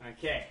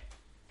 Okay.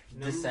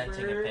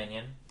 Dissenting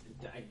opinion.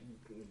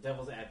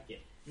 Devil's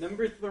advocate.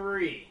 Number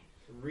 3.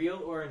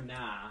 Real or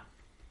nah,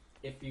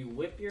 if you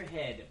whip your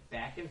head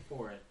back and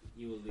forth,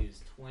 you will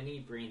lose 20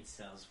 brain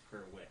cells per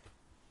whip.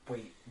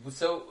 Wait,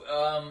 so,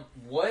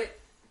 what?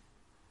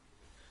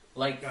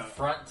 Like, Go.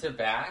 front to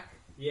back?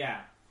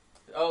 Yeah.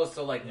 Oh,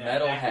 so like Yeah,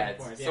 back and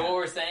metalheads. forth, So yeah. what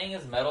we're saying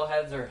is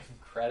metalheads are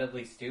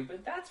incredibly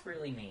stupid? That's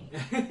really mean.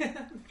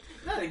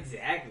 Not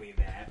exactly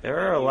that. There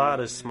are a lot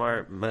of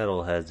smart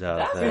metalheads out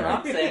That's what there.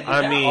 I'm saying.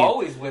 I They're mean,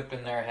 always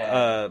whipping their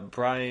head.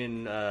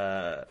 Brian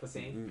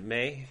Hussein?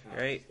 May, Oh,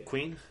 right? just kidding.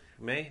 Queen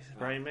May,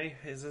 Brian May,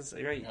 is this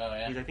right? Oh,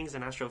 yeah. I think he's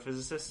an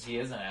astrophysicist. He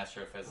is an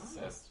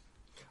astrophysicist.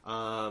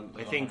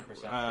 I think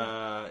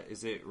 100%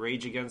 is it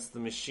Rage Against the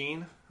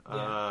Machine?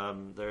 Yeah.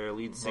 Their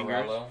lead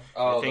singer. Morello?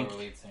 Oh, I think- the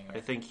lead singer. I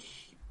think.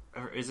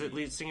 Or is it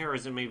lead singer or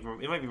is it maybe?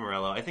 It might be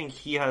Morello. I think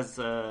he has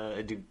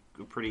a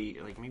pretty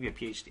maybe a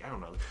PhD. I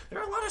don't know. There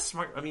are a lot of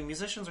smart. I mean,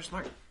 musicians are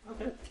smart.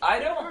 Okay. I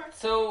don't.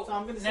 So, So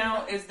I'm gonna say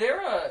now, no. is there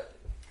a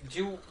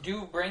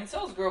do brain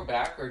cells grow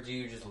back or do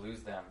you just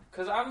lose them?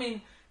 Because I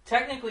mean,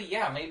 technically,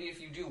 yeah, maybe if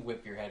you do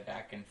whip your head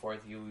back and forth,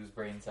 you lose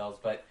brain cells.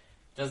 But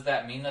does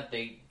that mean that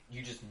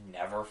you just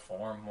never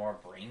form more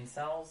brain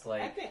cells?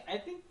 Like, I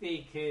think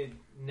they could.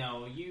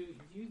 No, you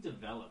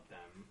develop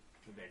them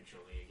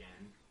eventually again.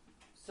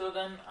 so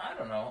then I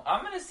don't know.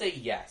 I'm gonna say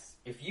yes.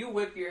 If you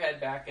whip your head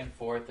back and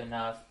forth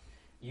enough,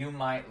 you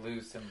might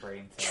lose some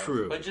brain cells.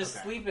 True. But just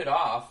Okay. sleep it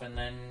off, and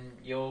then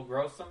you'll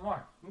grow some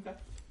more. Okay.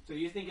 So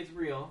you think it's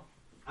real?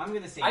 I'm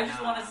gonna say. I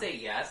just nah. want to say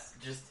yes,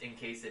 just in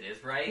case it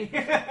is right.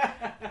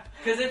 yeah.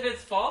 Because if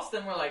it's false,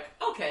 then we're like,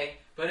 okay.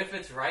 But if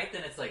it's right,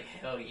 then it's like,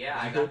 hell yeah,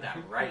 I got that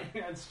right.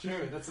 That's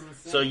true. That's what I'm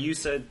saying. So you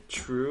said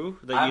true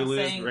that I'm you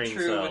lose saying brain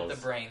true cells. with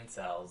the brain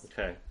cells.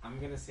 Okay.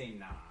 I'm gonna say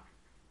nah.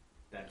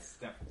 That's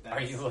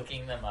Are you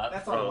looking them up?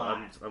 That's a Oh,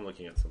 lot. I'm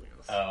looking at something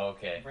else. Oh,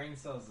 okay. Brain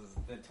cells is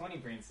the 20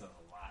 brain cells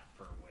a lot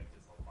per whip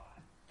is a lot.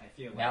 I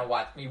feel like Now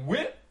watch me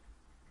whip.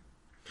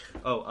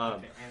 Oh,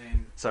 okay, and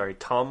then sorry,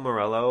 Tom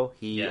Morello.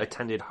 He Yeah.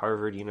 attended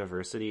Harvard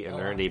University and Oh,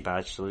 earned wow. a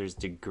bachelor's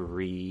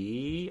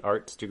degree,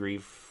 arts degree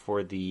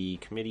for the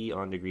Committee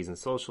on Degrees in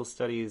Social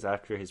Studies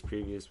after his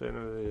previous.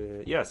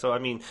 Yeah, so I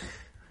mean,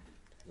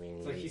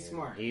 So he's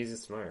smart.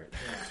 He's smart.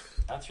 yeah.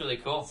 That's really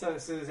cool. So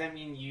does that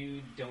mean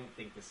you don't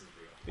think this is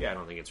real? Yeah, I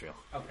don't think it's real.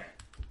 Okay.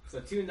 So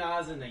 2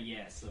 nods and a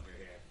yes over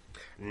here.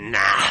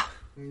 Nah.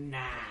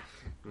 Nah.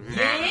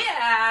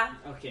 Yeah.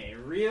 Okay,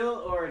 real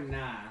or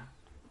nah?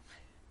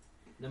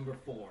 Number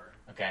 4.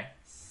 Okay.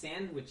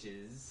 Sandwich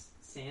is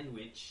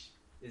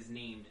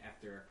named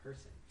after a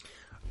person.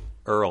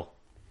 Earl.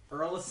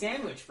 Earl of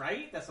Sandwich,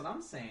 right? That's what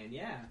I'm saying.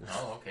 Yeah.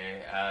 Oh,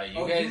 okay. You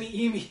Oh, guys.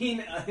 you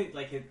mean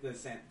like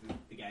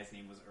the guy's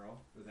name was Earl?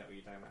 Is that what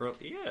you're talking about? Earl.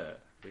 Yeah,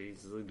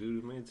 he's the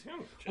dude who made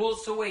sandwiches. Well,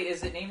 so wait,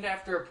 is it named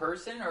after a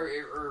person or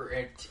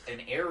an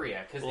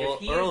area? Because Well, if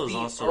he Earl is is the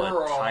also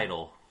Earl, a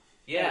title.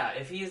 yeah,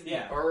 if he is the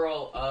Yeah.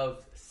 Earl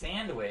of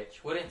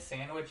Sandwich, wouldn't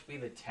Sandwich be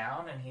the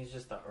town and he's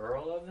just the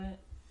Earl of it?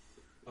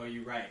 Oh,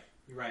 you're right.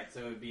 You're right.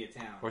 So it would be a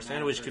town. Or not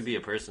sandwich a could be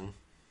a person.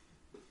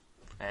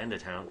 And a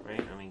town,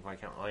 right? I mean, why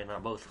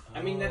not both?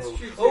 I mean, that's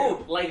true, too.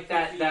 Oh, like It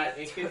that could be- that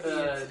it could be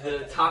a-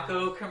 the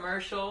taco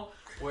commercial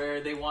where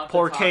they want the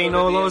Por taco que to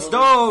no be los able to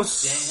dos?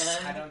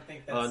 stand. I don't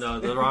think that's. Oh no,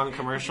 the wrong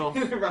commercial.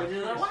 And they're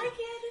like, why can't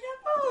it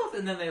have both?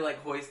 And then they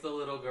like hoist the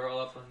little girl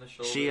up on the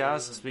shoulder. She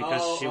asks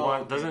because she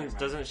okay, never mind.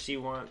 doesn't she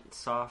want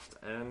soft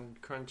and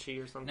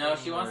crunchy or something? No,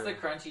 she wants Or- the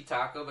crunchy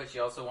taco, but she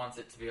also wants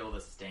it to be able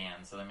to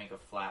stand, so they make a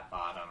flat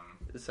bottom.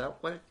 Is that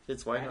why?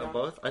 It's why I not don't-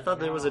 both? I thought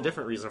there was a No.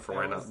 different reason for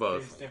why There's not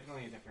both.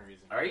 definitely a different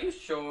reason. Are you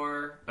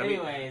sure? I mean-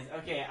 Anyways,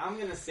 okay, I'm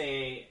gonna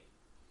say,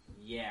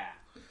 yeah,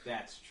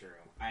 that's true.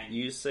 I'm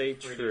You say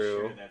pretty true.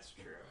 sure that's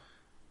true.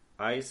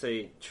 I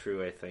say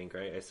true. I think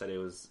right. I said it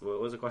was. What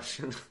was the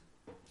question?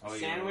 Oh,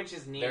 Sandwich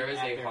is named There is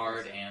after a hard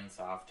person. and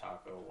soft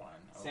taco one.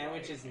 Oh,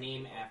 Sandwich right. is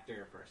named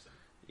after a person.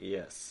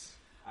 Yes.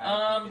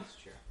 I think it's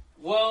true.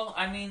 Well,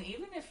 I mean,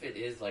 even if it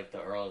is like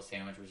the Earl of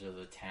Sandwich, which is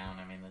the town,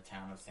 I mean, the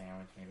town of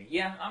Sandwich, maybe.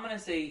 Yeah, I'm gonna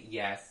say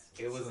yes.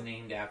 It was So,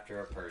 named after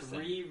a person.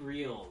 3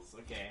 reals.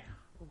 Okay,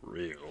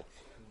 Real.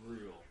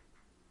 real.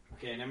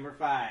 Okay, number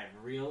 5.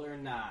 Real or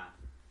nah?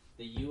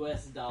 The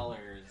U.S.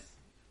 dollars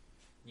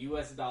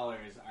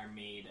are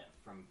made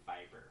from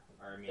fiber.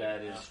 Are made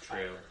That of is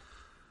fiber. true.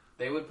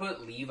 They would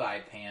put Levi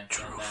pants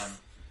in them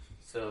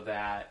so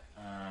that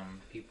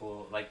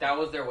people like that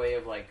was their way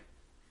of like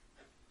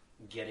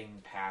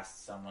getting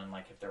past someone,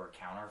 like if there were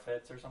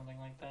counterfeits or something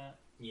like that.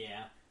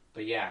 Yeah.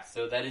 But yeah,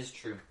 so that is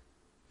true.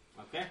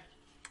 Okay.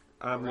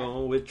 I'm Right.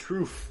 going with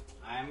truth.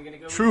 I'm gonna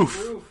go Truth.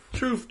 with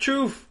truth.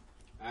 Truth.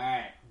 All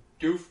right.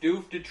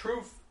 Doof the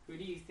truth. Who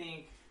do you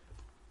think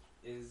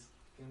is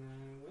gonna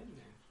win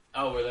then?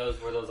 Oh, were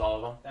those all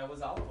of them? That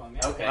was all of them.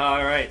 Yeah. Okay.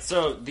 All right.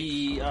 So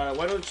the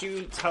why don't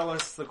you tell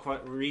us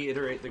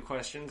reiterate the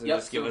questions and Yep,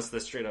 just give so- us the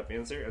straight up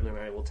answer, and then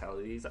I will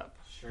tally these up.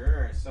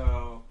 Sure.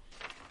 So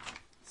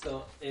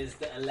is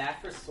the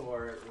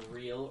Elaphrosaur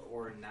real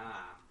or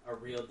nah? A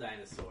real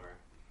dinosaur?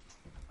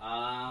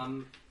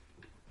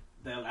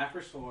 The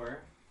Elaphrosaur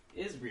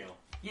is real.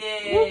 Yay!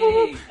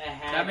 It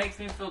had, That makes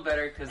me feel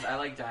better because I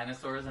like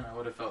dinosaurs and I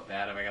would have felt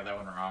bad if I got that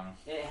one wrong.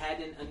 it had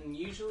an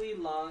unusually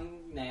long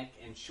neck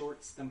and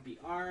short, stumpy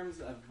arms.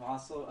 A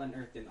fossil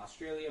unearthed in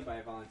Australia by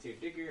a volunteer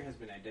digger has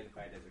been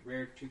identified as a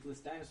rare toothless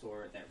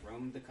dinosaur that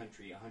roamed the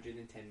country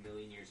 110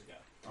 million years ago.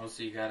 Oh,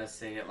 so you gotta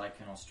say it like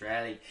in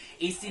Australia.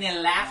 It's an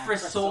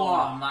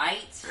Elaphrosaur,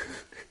 mate!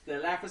 The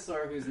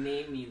Elaphrosaur, whose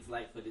name means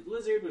light-footed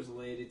lizard, was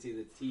related to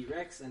the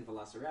T-Rex and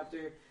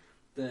Velociraptor.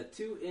 The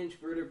 2-inch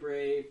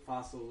vertebrae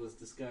fossil was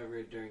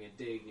discovered during a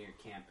dig near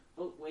Camp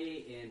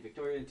Otway in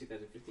Victoria in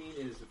 2015.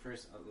 It is the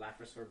first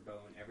Elaphrosaur bone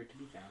ever to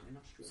be found in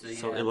Australia. So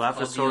it's called the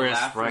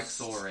Elaphrosaurus rex-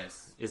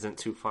 Elaphrosaurus. Isn't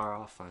too far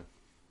off,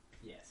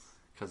 Yes.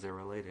 because they're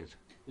related.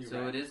 You're So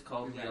right. it is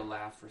called the You're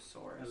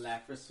Elaphrosaurus.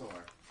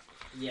 Elaphrosaur.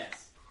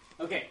 Yes.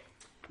 Okay.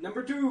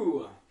 Number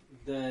 2.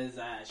 Does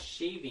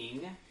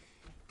shaving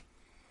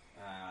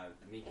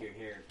make your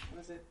hair...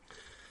 What is it?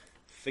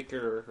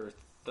 Thicker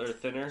or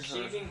thinner?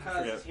 Shaving I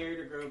causes forget. hair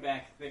to grow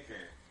back thicker.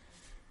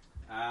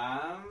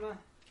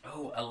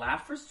 Oh,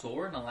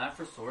 Elaphrosaur and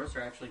Elaphrosaurus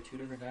are actually two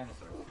different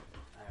dinosaurs.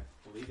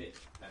 I believe it.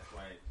 That's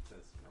why it says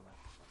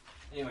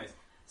Elaphrosaur. Anyways,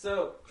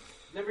 so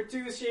number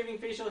 2 is shaving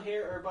facial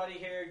hair or body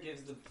hair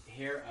gives the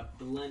hair a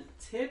blunt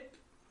tip,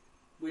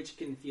 which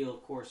can feel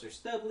coarse or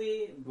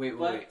stubbly. Wait.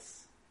 but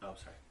Oh,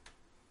 sorry.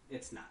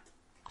 it's not.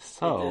 It does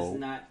So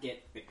not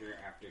get thicker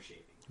after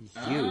shaving.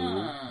 you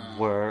Ah.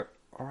 were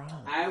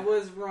wrong. I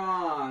was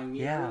wrong.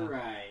 Yeah. You're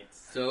right.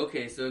 So it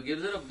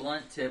gives it a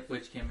blunt tip,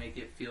 which can make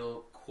it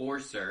feel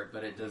coarser,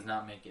 but it does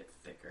not make it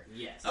thicker.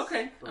 Yes.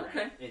 Okay, Correct.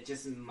 okay. It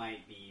just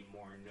might be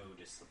more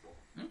noticeable.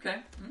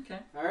 Okay.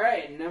 All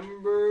right,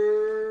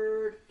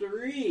 number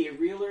 3,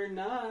 real or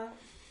not.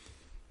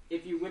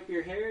 If you whip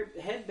your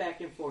head back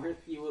and forth,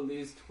 you will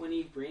lose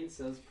 20 brain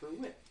cells per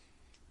whip.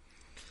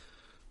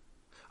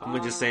 I'm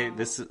gonna just say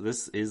this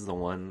is the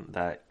one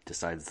that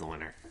decides the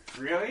winner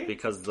Really?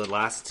 because the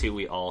last two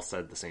we all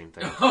said the same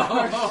thing.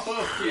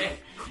 Okay.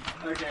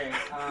 Okay.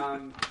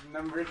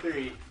 Number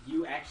 3.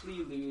 You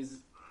actually lose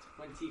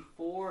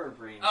 24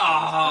 brain cells.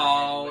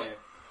 Oh. per hit.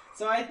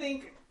 So I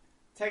think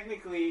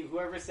technically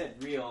whoever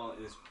said real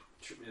is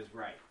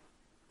right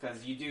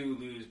because you do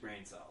lose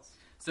brain cells.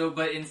 So,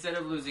 but instead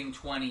of losing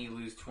 20, you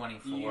lose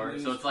 24. You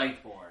lose So it's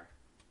like 24.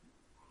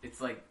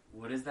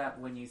 what is that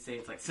when you say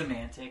it's like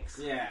semantics?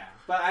 Yeah,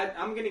 but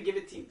I'm gonna give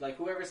it to like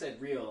whoever said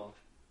real.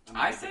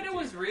 I said it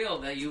was real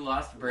that you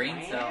lost brain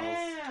cells,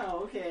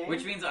 Wow. Okay.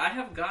 which means I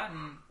have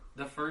gotten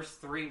the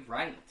first 3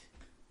 right.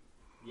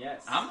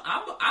 Yes. I'm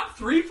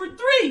 3 for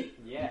 3.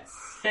 Yes.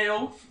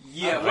 Hell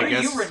yeah! What I are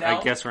guess, you, Renell?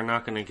 I guess we're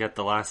not gonna get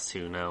the last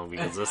two now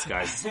because this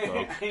guy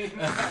spoke.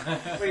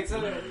 Wait.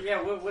 So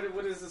yeah.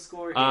 What is the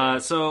score here?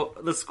 So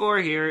the score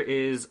here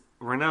is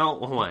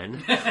Renell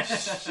 1.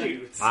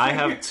 Shoot. I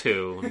have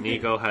 2.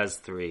 Nico has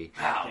 3.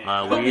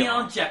 Wow. Put me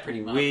on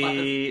Jeopardy, motherfuckers.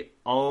 We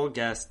all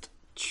guessed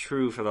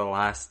true for the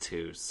last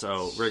 2.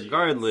 So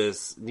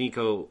regardless,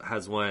 Nico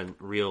has won,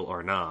 real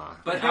or nah.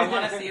 But I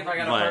want to see if I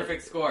got a But-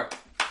 perfect score.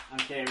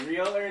 Okay,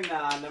 real or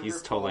not? Number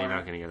He's totally 4.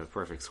 not going to get a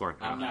perfect score.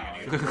 I'm now. not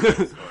gonna get a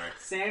perfect score.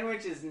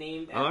 Sandwich is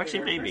named after Oh, actually,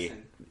 a maybe.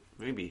 person.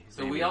 Maybe.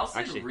 So maybe. we all said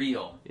Actually,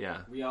 real. Yeah.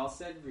 We all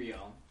said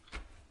real.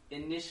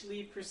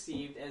 Initially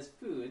perceived as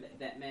food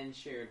that men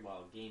shared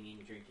while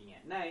gaming, drinking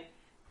at night,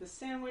 the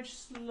sandwich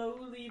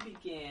slowly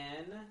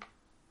began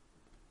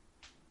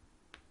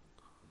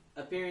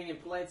appearing in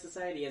polite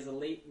society as a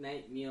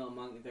late-night meal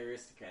among the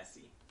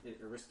aristocracy.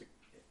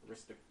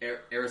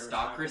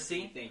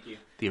 Aristocracy? Thank you.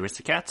 The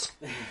Aristocats?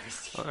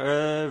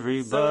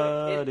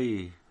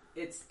 Everybody.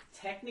 It's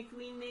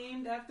technically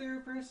named after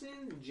a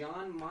person,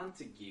 John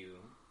Montague,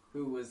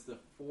 who was the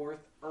 4th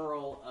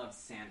Earl of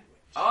Sandwich.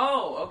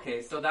 Oh,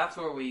 okay. So that's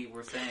where we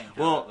were saying.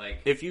 How, Well,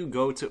 like, if you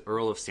go to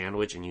Earl of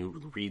Sandwich and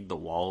you read the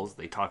walls,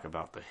 they talk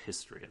about the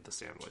history of the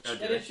sandwich. Oh,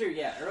 That is true,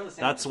 yeah. Earl of Sandwich.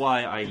 That's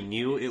why I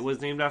knew it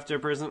was named after a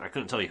person. I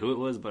couldn't tell you who it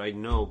was, but I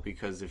know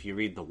because if you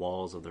read the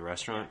walls of the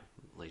restaurant,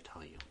 they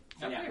tell you.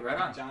 okay, right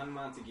on. John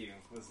Montague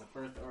was the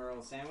 1st Earl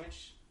of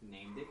Sandwich,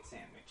 named it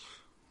Sandwich.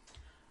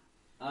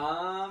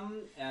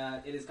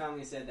 It is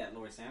commonly said that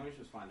Lord Sandwich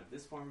was fond of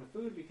this form of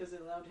food because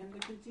it allowed him to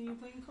continue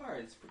playing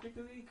cards,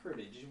 particularly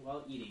cribbage,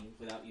 while eating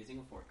without using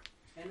a fork,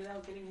 and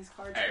without getting his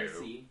cards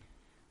messy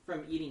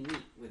from eating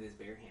meat with his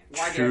bare hands.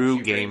 Why True don't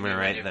you bring gamer me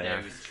right one of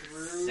there.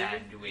 those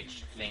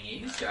sandwich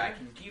thingies so I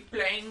can keep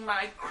playing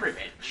my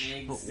cribbage.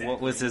 Exactly. What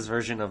was his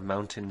version of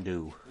Mountain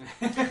Dew?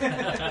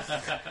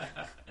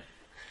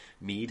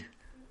 Mead?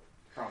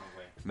 Probably.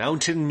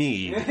 Mountain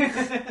Mead.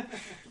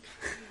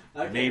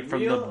 Okay, Made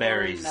from real the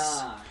berries. Or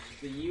nah,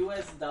 the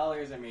U.S.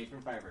 dollars are made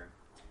from fiber.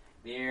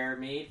 They are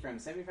made from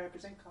 75%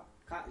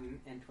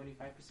 cotton and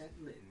 25%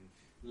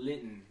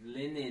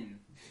 linen.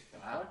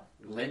 Wow.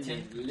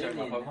 Linton? Linen. You talking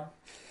about Pokemon?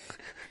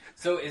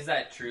 So is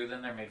that true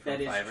then they're made from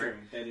That is fiber? true.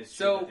 That is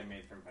true So, that they're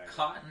made from fiber.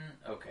 Cotton,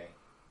 okay.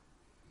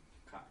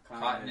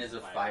 Cotton is a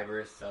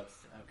fibrous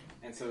substance. Okay.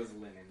 And so is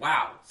linen.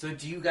 Wow. So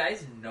do you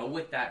guys know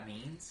what that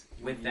means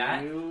with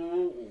that?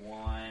 You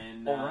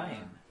won.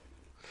 Orion.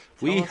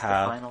 We Tell us the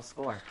have final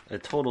score. a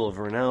total of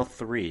Renell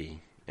 3,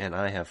 and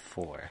I have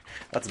 4.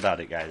 That's about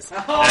it, guys. Oh!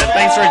 And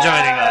thanks for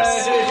joining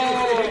us.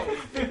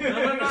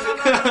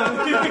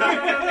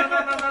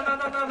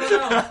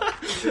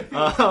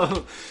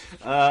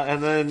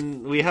 And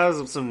then we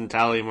have some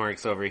tally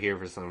marks over here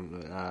for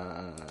some.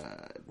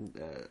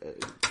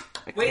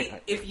 Wait,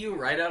 if you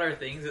write out our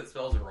things, it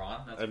spells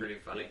wrong. That's pretty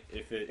funny.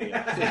 If it,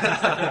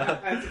 yeah.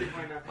 That's a good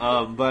point.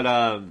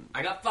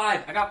 I got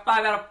 5. I got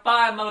 5 out of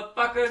 5,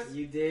 motherfuckers.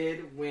 You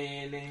did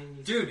win. And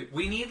you Dude,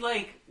 we need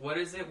like, what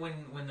is it when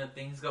the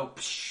things go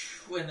psh,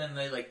 and then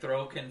they like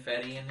throw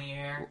confetti in the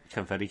air?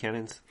 Confetti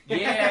cannons.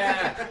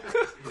 Yeah.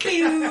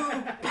 Pew!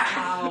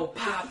 Pow!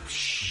 Pop!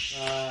 Psh.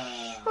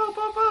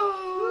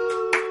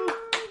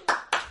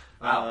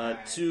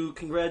 To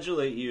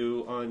congratulate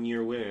you on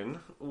your win,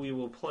 we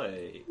will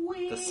play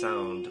the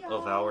sound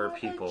of our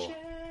people.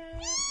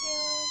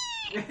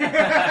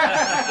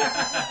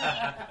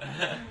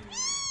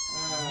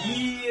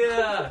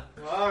 Yeah.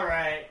 All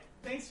right.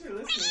 Thanks for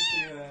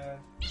listening to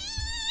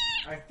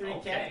our 3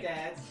 Okay. cat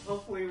dads.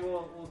 Hopefully,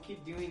 we'll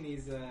keep doing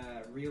these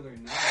real or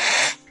not.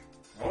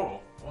 Oh,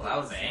 well, that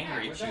was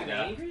angry, Was that an Cheetah.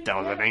 angry That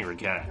was cat? an angry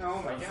cat. Oh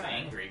my That was an god.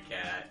 angry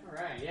cat. All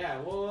right. Yeah.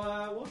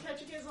 We'll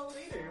catch you guys all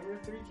later. We're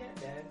 3 cat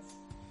dads.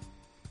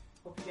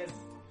 Hope you guys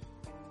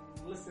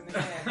listen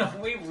again.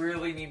 We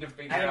really need to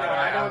figure I don't know. out our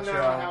I don't know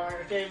outro. how.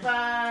 Okay.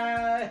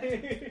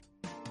 Bye.